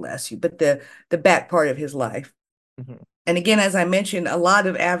 not the last year, but the back part of his life. Mhm. And again, as I mentioned, a lot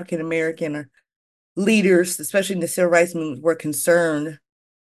of African American leaders, especially in the civil rights movement, were concerned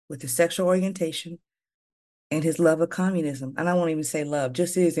with his sexual orientation and his love of communism. And I won't even say love,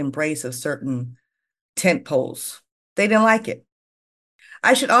 just his embrace of certain tent poles. They didn't like it.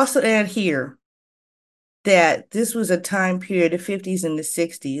 I should also add here that this was a time period, the 50s and the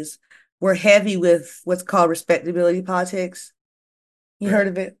 60s, were heavy with what's called respectability politics. You Right. heard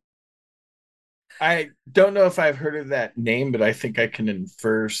of it? I don't know if I've heard of that name, but I think I can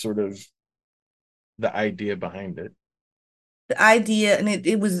infer sort of the idea behind it. The idea, and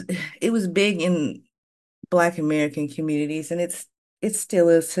it was big in Black American communities, and it still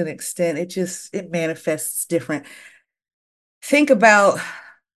is to an extent. It manifests different. Think about,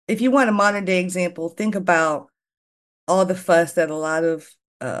 if you want a modern day example, think about all the fuss that a lot of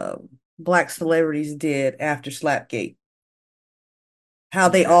uh, Black celebrities did after Slapgate, how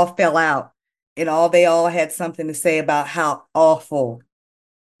they Okay. all fell out, and they all had something to say about how awful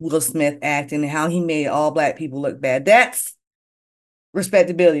Will Smith acted and how he made all Black people look bad. That's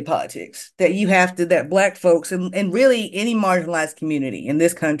respectability politics that Black folks and really any marginalized community in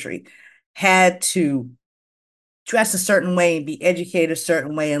this country had to dress a certain way and be educated a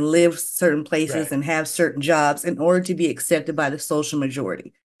certain way and live certain places Right. and have certain jobs in order to be accepted by the social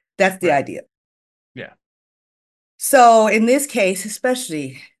majority. That's the Right. idea. Yeah. So in this case,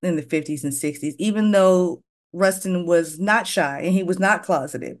 especially in the 50s and 60s, even though Rustin was not shy and he was not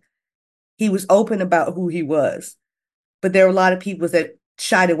closeted, he was open about who he was. But there were a lot of people that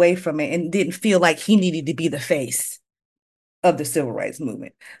shied away from it and didn't feel like he needed to be the face of the civil rights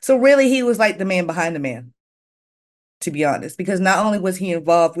movement. So really, he was like the man behind the man, to be honest, because not only was he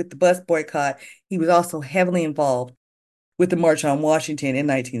involved with the bus boycott, he was also heavily involved with the March on Washington in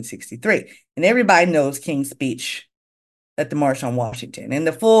 1963. And everybody knows King's speech at the March on Washington. And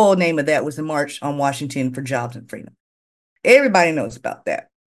the full name of that was the March on Washington for Jobs and Freedom. Everybody knows about that.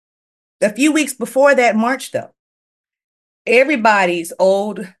 A few weeks before that march, though, everybody's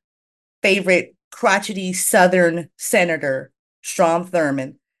old favorite crotchety Southern senator, Strom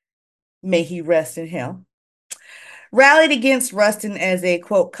Thurmond, may he rest in hell, rallied against Rustin as a,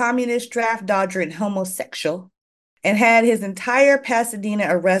 quote, communist, draft dodger, and homosexual, and had his entire Pasadena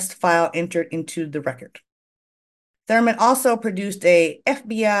arrest file entered into the record. Thurmond also produced a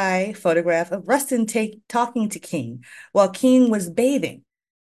FBI photograph of Rustin talking to King while King was bathing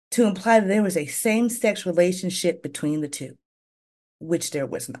to imply that there was a same-sex relationship between the two, which there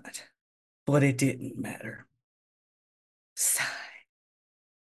was not. But it didn't matter. Sigh.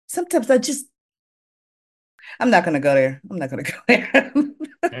 Sometimes I'm not going to go there. I'm not going to go there.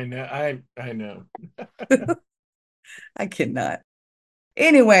 I know. I know. I cannot.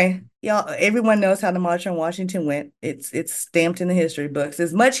 Anyway, y'all, everyone knows how the March on Washington went. It's stamped in the history books.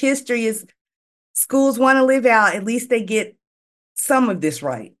 As much history as schools want to live out, at least they get some of this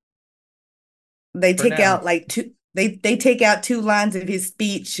right. They For take now. out like they take out two lines of his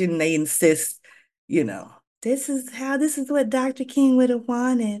speech and they insist, you know, this is what Dr. King would have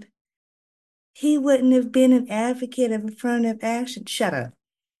wanted. He wouldn't have been an advocate of affirmative action. Shut up.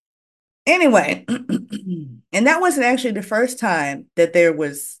 Anyway, and that wasn't actually the first time that there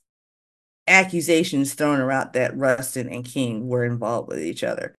was accusations thrown around that Rustin and King were involved with each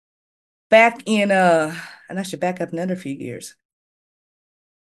other. Back in and I should back up another few years.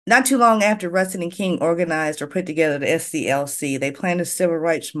 Not too long after Rustin and King organized or put together the SCLC, they planned a civil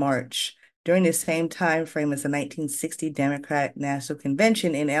rights march during the same time frame as the 1960 Democratic National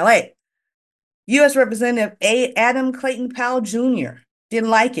Convention in LA. U.S. Representative Adam Clayton Powell Jr.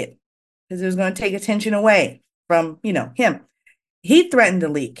 didn't like it because it was going to take attention away from, him. He threatened to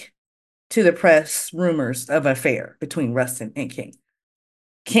leak to the press rumors of an affair between Rustin and King.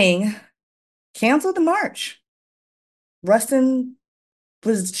 King canceled the march. Rustin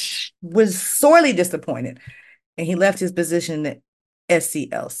was sorely disappointed, and he left his position at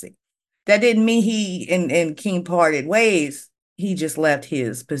SCLC. That didn't mean he and King parted ways. He just left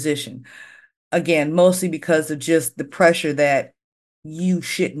his position. Again, mostly because of just the pressure that you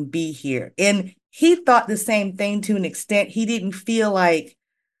shouldn't be here. And he thought the same thing to an extent. He didn't feel like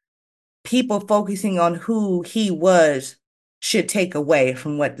people focusing on who he was should take away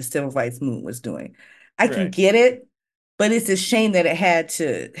from what the civil rights movement was doing. I can get it, but it's a shame that it had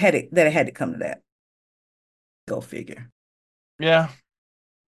to come to that. Go figure. Yeah.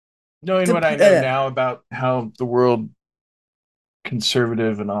 Knowing what I know now about how the world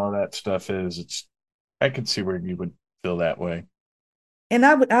conservative and all of that stuff is, I could see where you would feel that way. And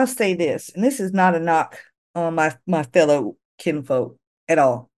I'll say this, and this is not a knock on my fellow kinfolk at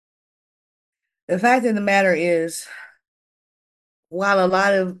all. The fact of the matter is, while a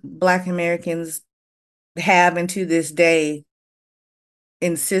lot of Black Americans have and to this day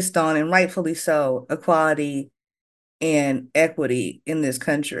insist on, and rightfully so, equality and equity in this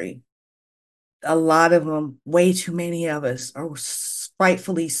country, a lot of them, way too many of us, are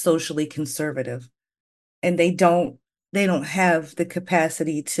rightfully socially conservative, and they don't have the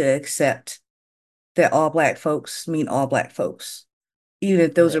capacity to accept that all Black folks mean all Black folks, even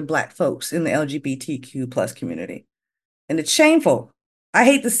if those are Black folks in the LGBTQ plus community. And it's shameful. I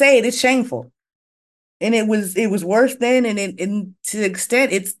hate to say it, it's shameful. And it was worse then, and to the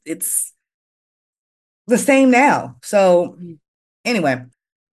extent it's the same now. So anyway,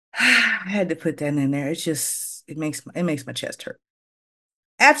 I had to put that in there. It's just it makes my chest hurt.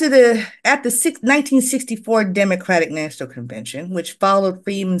 After the 1964 Democratic National Convention, which followed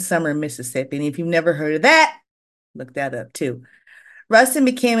Freedom Summer in Mississippi, and if you've never heard of that, look that up too. Rustin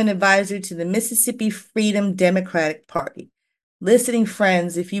became an advisor to the Mississippi Freedom Democratic Party. Listening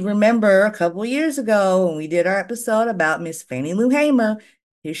friends, if you remember a couple of years ago when we did our episode about Miss Fannie Lou Hamer,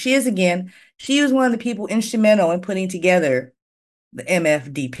 here she is again. She was one of the people instrumental in putting together the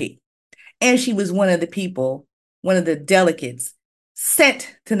MFDP. And she was one of the delegates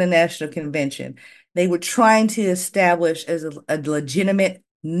sent to the National Convention. They were trying to establish as a legitimate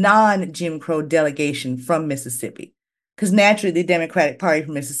non-Jim Crow delegation from Mississippi. Because naturally, the Democratic Party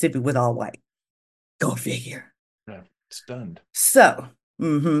from Mississippi was all white. Go figure. Yeah, stunned. So,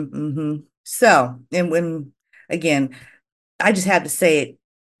 So, and when, again, I just have to say it,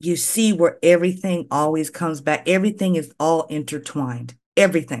 you see where everything always comes back. Everything is all intertwined.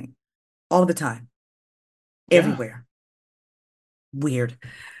 Everything. All the time. Yeah. Everywhere. Weird.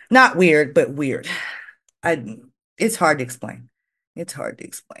 Not weird, but weird. It's hard to explain.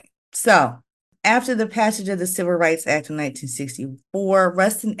 So, after the passage of the Civil Rights Act of 1964,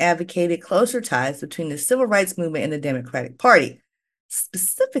 Rustin advocated closer ties between the Civil Rights Movement and the Democratic Party,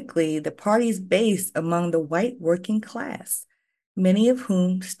 specifically the party's base among the white working class, many of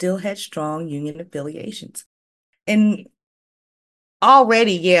whom still had strong union affiliations. And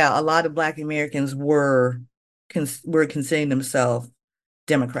already, a lot of Black Americans were considering themselves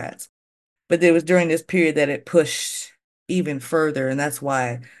Democrats. But it was during this period that it pushed even further, and that's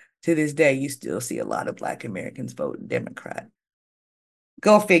why to this day, you still see a lot of Black Americans vote Democrat.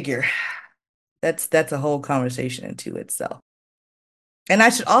 Go figure. That's a whole conversation into itself. And I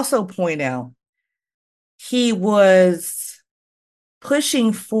should also point out, he was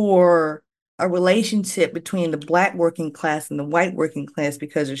pushing for a relationship between the Black working class and the white working class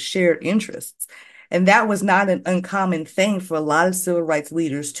because of shared interests. And that was not an uncommon thing for a lot of civil rights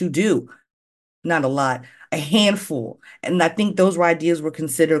leaders to do. Not a lot, a handful. And I think those ideas were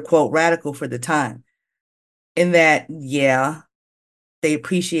considered, quote, radical for the time. In that, they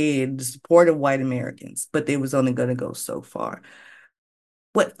appreciated the support of white Americans, but they was only going to go so far.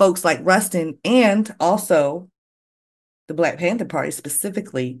 What folks like Rustin and also the Black Panther Party,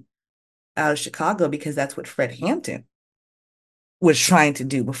 specifically out of Chicago, because that's what Fred Hampton was trying to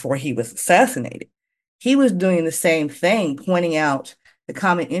do before he was assassinated. He was doing the same thing, pointing out the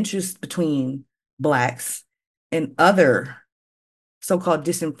common interests between Blacks and other so-called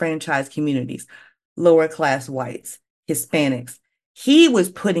disenfranchised communities, lower class whites, Hispanics. He was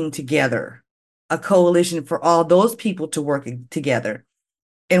putting together a coalition for all those people to work together.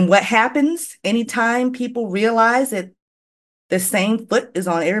 And what happens anytime people realize that the same foot is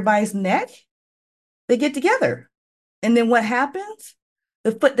on everybody's neck? They get together. And then what happens?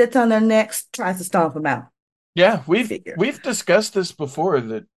 The foot that's on their necks tries to stomp them out. Yeah, Figure. we've discussed this before,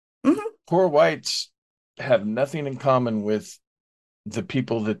 that Mhm. poor whites have nothing in common with the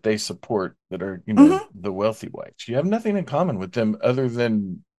people that they support that are, Mhm. the wealthy whites. You have nothing in common with them other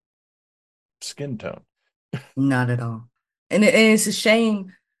than skin tone. Not at all. And it's a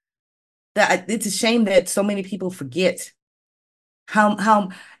shame that so many people forget how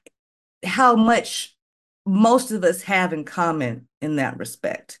how much most of us have in common in that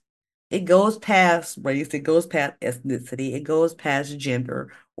respect. It goes past race, it goes past ethnicity, it goes past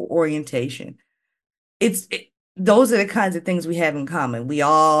gender or orientation. Those are the kinds of things we have in common. We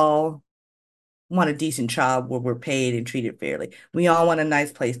all want a decent job where we're paid and treated fairly. We all want a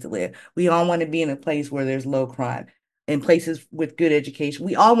nice place to live. We all want to be in a place where there's low crime and places with good education.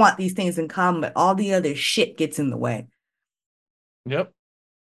 We all want these things in common, but all the other shit gets in the way. Yep.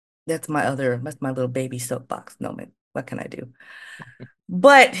 That's my little baby soapbox moment. What can I do?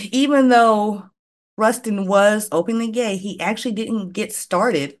 But even though Rustin was openly gay, he actually didn't get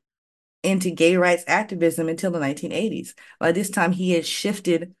started into gay rights activism until the 1980s. By this time, he had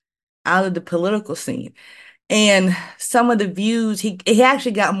shifted out of the political scene. And some of the views, he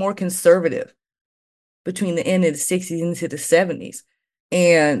actually got more conservative between the end of the 60s into the 70s.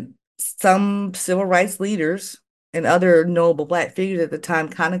 And some civil rights leaders and other notable Black figures at the time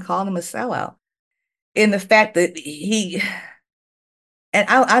kind of called him a sellout. And the fact that and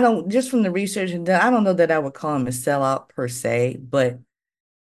I don't, just from the research and I don't know that I would call him a sellout per se, but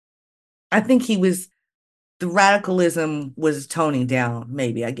I think the radicalism was toning down,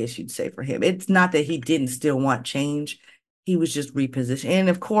 maybe, I guess you'd say, for him. It's not that he didn't still want change. He was just repositioned. And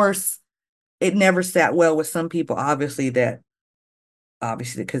of course, it never sat well with some people, obviously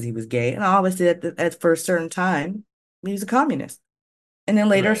because he was gay. And obviously for a certain time, he was a communist. And then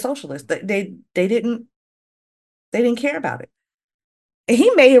later a Right. socialist. They didn't care about it. And he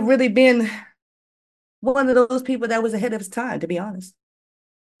may have really been one of those people that was ahead of his time, to be honest.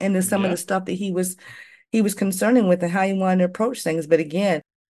 And then some of Yeah. the stuff that he was concerning with and how he wanted to approach things. But again,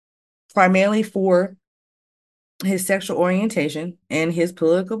 primarily for his sexual orientation and his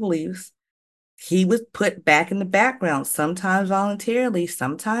political beliefs, he was put back in the background, sometimes voluntarily,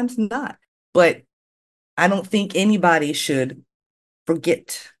 sometimes not. But I don't think anybody should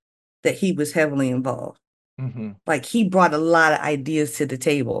forget that he was heavily involved. Mm-hmm. Like, he brought a lot of ideas to the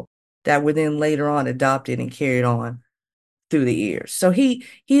table that were then later on adopted and carried on through the years. So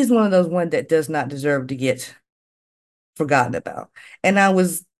he's one of those ones that does not deserve to get forgotten about. And I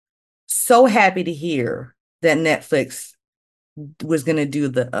was so happy to hear that Netflix was going to do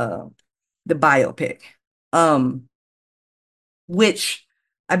the biopic, um, which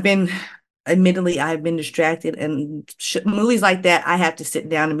I've been distracted, and movies like that, I have to sit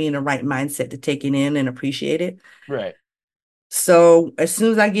down and be in the right mindset to take it in and appreciate it. Right. So as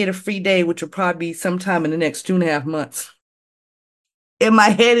soon as I get a free day, which will probably be sometime in the next 2.5 months, and my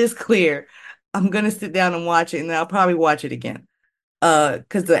head is clear, I'm gonna sit down and watch it, and I'll probably watch it again.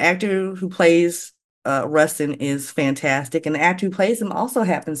 Because the actor who plays Rustin is fantastic, and the actor who plays him also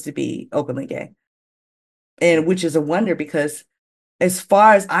happens to be openly gay, and which is a wonder because, as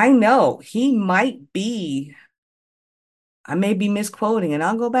far as I know, he might be. I may be misquoting, and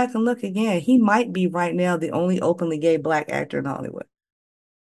I'll go back and look again. He might be right now the only openly gay Black actor in Hollywood,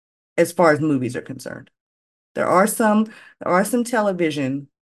 as far as movies are concerned. There are some television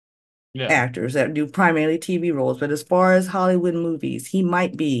Yeah. actors that do primarily TV roles, but as far as Hollywood movies, he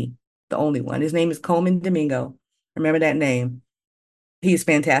might be the only one. His name is Coleman Domingo. Remember that name. He's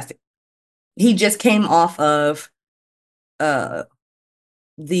fantastic. He just came off of uh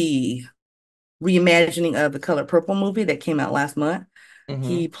the reimagining of the Color Purple movie that came out last month. Mm-hmm.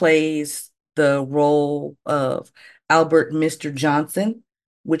 He plays the role of Albert Mr. Johnson,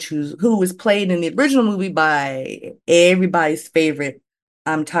 who was played in the original movie by everybody's favorite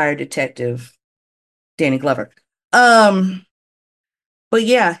I'm Tired detective, Danny Glover. But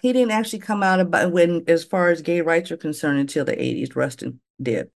yeah, he didn't actually come out about when, as far as gay rights are concerned, until the 80s. Rustin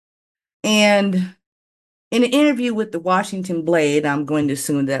did. And in an interview with the Washington Blade, I'm going to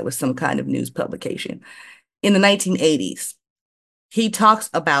assume that was some kind of news publication, in the 1980s, he talks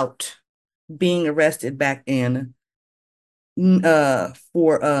about being arrested back in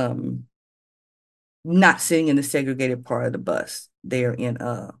for not sitting in the segregated part of the bus there in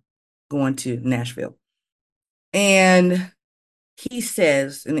going to Nashville. And He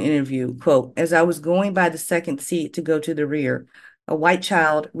says in the interview, quote, as I was going by the second seat to go to the rear, a white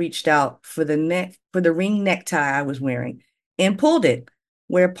child reached out for the ring necktie I was wearing and pulled it,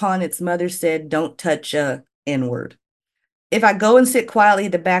 whereupon its mother said, don't touch a N-word. If I go and sit quietly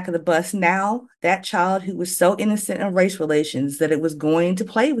at the back of the bus now, that child who was so innocent of race relations that it was going to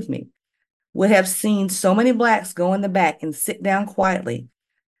play with me would have seen so many blacks go in the back and sit down quietly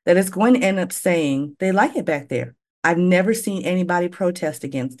that it's going to end up saying they like it back there. I've never seen anybody protest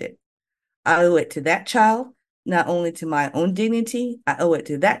against it. I owe it to that child, not only to my own dignity, I owe it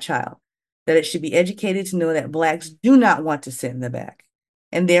to that child that it should be educated to know that blacks do not want to sit in the back.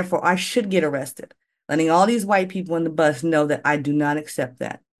 And therefore, I should get arrested, letting all these white people in the bus know that I do not accept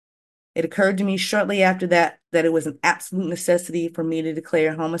that. It occurred to me shortly after that it was an absolute necessity for me to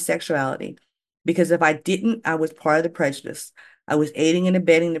declare homosexuality, because if I didn't, I was part of the prejudice. I was aiding and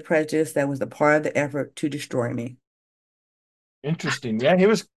abetting the prejudice that was a part of the effort to destroy me. Interesting. Yeah, he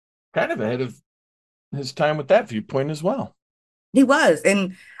was kind of ahead of his time with that viewpoint as well. He was,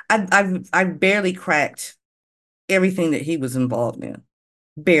 and I barely cracked everything that he was involved in.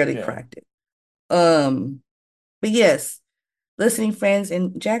 Barely cracked it. But yes, listening friends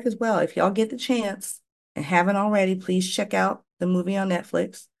and Jack as well, if y'all get the chance and haven't already, please check out the movie on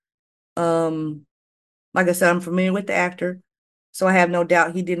Netflix. Like I said, I'm familiar with the actor, so I have no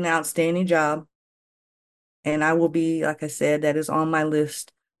doubt he did an outstanding job. And I will be, like I said, that is on my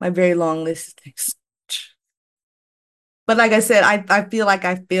list, my very long list. But like I said, I feel like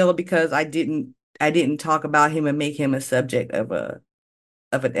I failed because I didn't talk about him and make him a subject of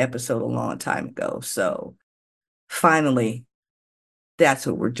an episode a long time ago. So finally, that's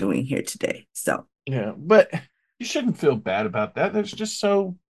what we're doing here today. So yeah, but you shouldn't feel bad about that. There's just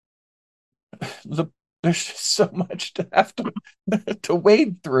so much to have to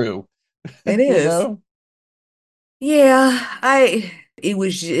wade through. it You is. know? Yeah,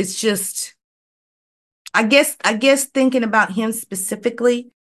 it's just I guess thinking about him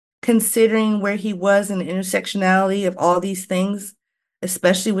specifically, considering where he was in the intersectionality of all these things,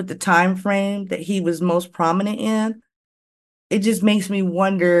 especially with the time frame that he was most prominent in, it just makes me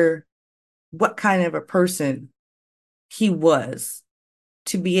wonder what kind of a person he was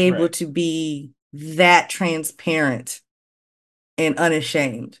to be able Right. to be that transparent and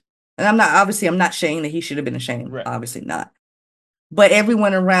unashamed. And I'm not saying that he should have been ashamed. Right. Obviously not. But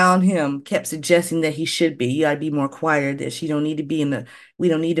everyone around him kept suggesting that he should be. You got to be more quiet. That you don't need to be we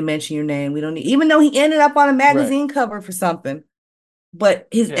don't need to mention your name. We don't need, even though he ended up on a magazine cover for something. But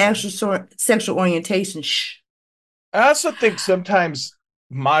his actual sexual orientation, shh. I also think sometimes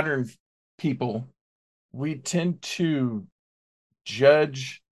modern people, we tend to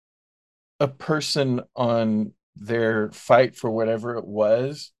judge a person on their fight for whatever it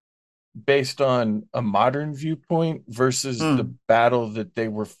was based on a modern viewpoint versus the battle that they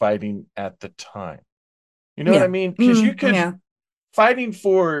were fighting at the time. You know what I mean? Because you could fighting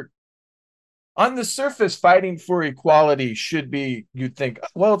for on the surface, fighting for equality should be, you'd think,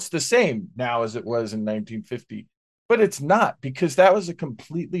 well, it's the same now as it was in 1950, but it's not, because that was a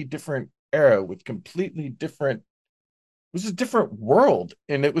completely different era with completely different, it was a different world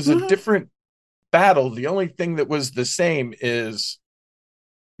and it was a different battle. The only thing that was the same is,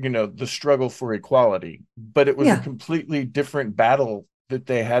 the struggle for equality, but it was a completely different battle that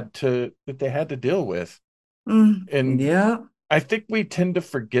they had to deal with. And I think we tend to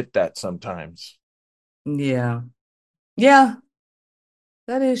forget that sometimes. Yeah. Yeah.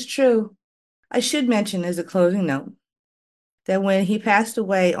 That is true. I should mention as a closing note that when he passed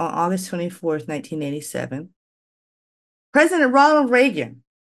away on August 24th, 1987, President Ronald Reagan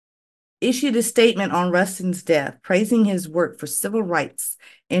issued a statement on Rustin's death, praising his work for civil rights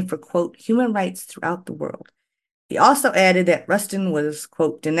and for, quote, human rights throughout the world. He also added that Rustin was,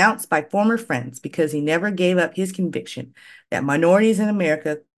 quote, denounced by former friends because he never gave up his conviction that minorities in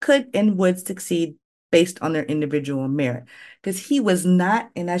America could and would succeed based on their individual merit. Because he was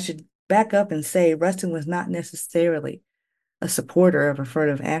not, and I should back up and say, Rustin was not necessarily a supporter of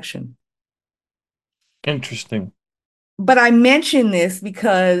affirmative action. Interesting. But I mention this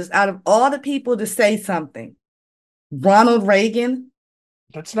because out of all the people to say something, Ronald Reagan,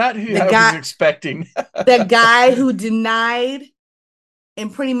 that's not who I was expecting. The guy who denied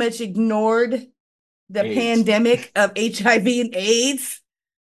and pretty much ignored the pandemic of HIV and AIDS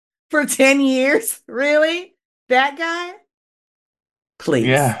for 10 years. Really? That guy? Please.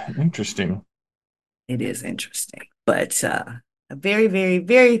 Yeah, interesting. It is interesting. But a very, very,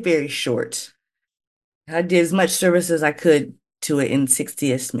 very, very short. I did as much service as I could to it in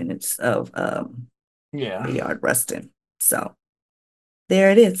 60-ish minutes of Bayard Rustin. So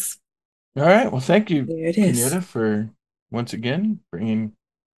there it is. All right. Well, thank you, there it is. Kenyatta, for once again, bringing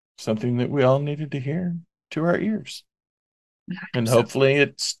something that we all needed to hear to our ears. And hopefully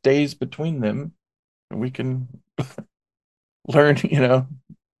it stays between them and we can learn,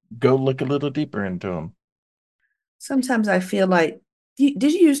 go look a little deeper into them. Sometimes I feel like,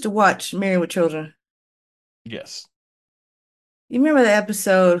 did you used to watch Married with Children? Yes. You remember the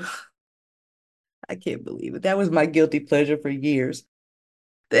episode? I can't believe it. That was my guilty pleasure for years.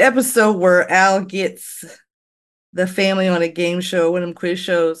 The episode where Al gets the family on a game show, one of them quiz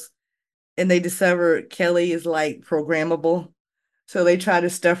shows, and they discover Kelly is like programmable. So they try to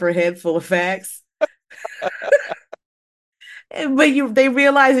stuff her head full of facts. But they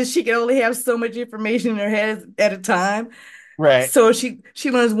realize that she can only have so much information in her head at a time. Right. So she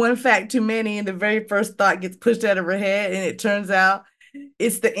learns one fact too many, and the very first thought gets pushed out of her head, and it turns out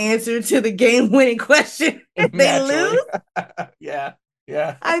it's the answer to the game-winning question. They lose. Yeah.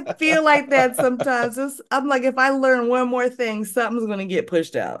 I feel like that sometimes. I'm like, if I learn one more thing, something's going to get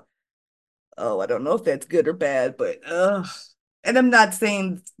pushed out. Oh, I don't know if that's good or bad, but and I'm not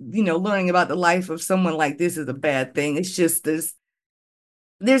saying, learning about the life of someone like this is a bad thing. It's just there's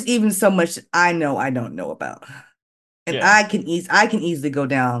even so much I know I don't know about. And yeah. I can easily go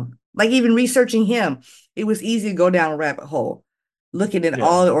down, like even researching him, it was easy to go down a rabbit hole, looking at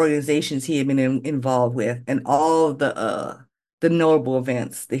all the organizations he had been involved with and all the notable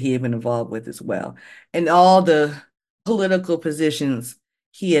events that he had been involved with as well. And all the political positions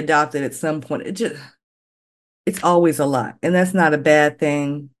he adopted at some point. It's always a lot. And that's not a bad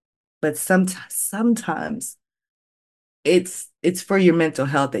thing. But sometimes it's for your mental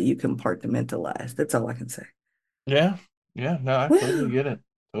health that you compartmentalize. That's all I can say. Yeah. No, I totally get it.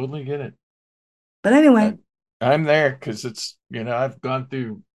 Totally get it. But anyway, I'm there because it's, I've gone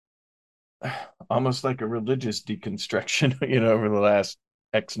through almost like a religious deconstruction, over the last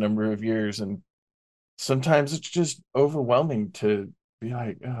X number of years. And sometimes it's just overwhelming to be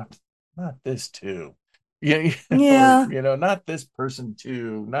like, oh, not this too. Yeah. Or, not this person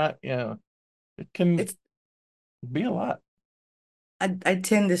too. Not, it can be a lot. I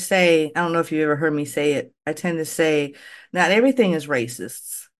tend to say, I don't know if you ever heard me say it. I tend to say, not everything is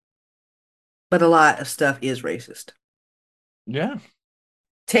racist, but a lot of stuff is racist. Yeah.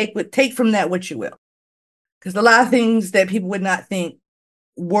 Take from that what you will. Because a lot of things that people would not think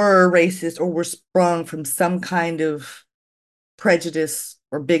were racist or were sprung from some kind of prejudice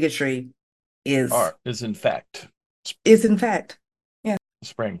or bigotry is in fact. Yeah.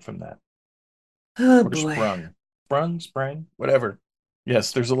 Sprang from that. Oh, or boy. Sprang, whatever.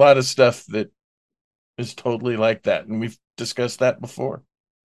 Yes, there's a lot of stuff that is totally like that. And we've discussed that before.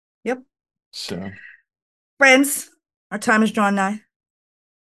 Yep. So, friends, our time is drawn nigh.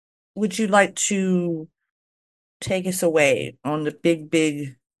 Would you like to take us away on the big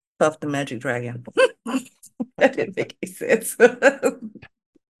Puff the Magic Dragon? That didn't make any sense.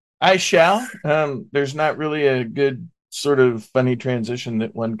 I shall. There's not really a good sort of funny transition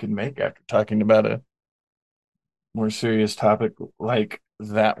that one can make after talking about a more serious topic like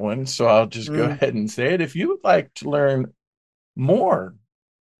that one. So I'll just go ahead and say it. If you would like to learn more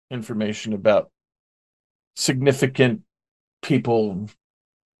information about significant people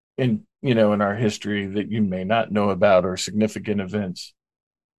in our history that you may not know about, or significant events,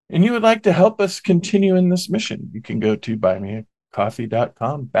 and you would like to help us continue in this mission, you can go to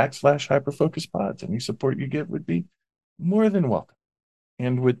buymeacoffee.com/hyperfocuspods. Any support you give would be more than welcome.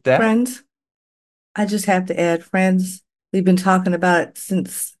 And with that, friends, I just have to add, friends, we've been talking about it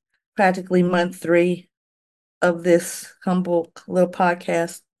since practically month 3 of this humble little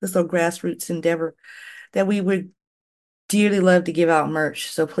podcast, this little grassroots endeavor, that we would dearly love to give out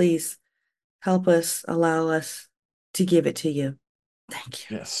merch. So please help us, allow us to give it to you. Thank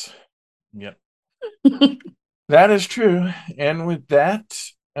you. Yes. Yep. That is true. And with that,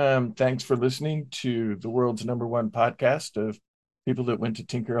 thanks for listening to the world's #1 podcast of people that went to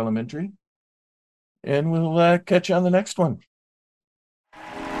Tinker Elementary. And we'll catch you on the next one.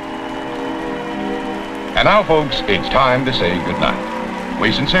 And now, folks, it's time to say goodnight.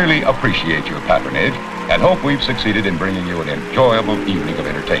 We sincerely appreciate your patronage and hope we've succeeded in bringing you an enjoyable evening of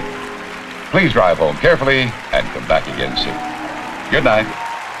entertainment. Please drive home carefully and come back again soon. Good night.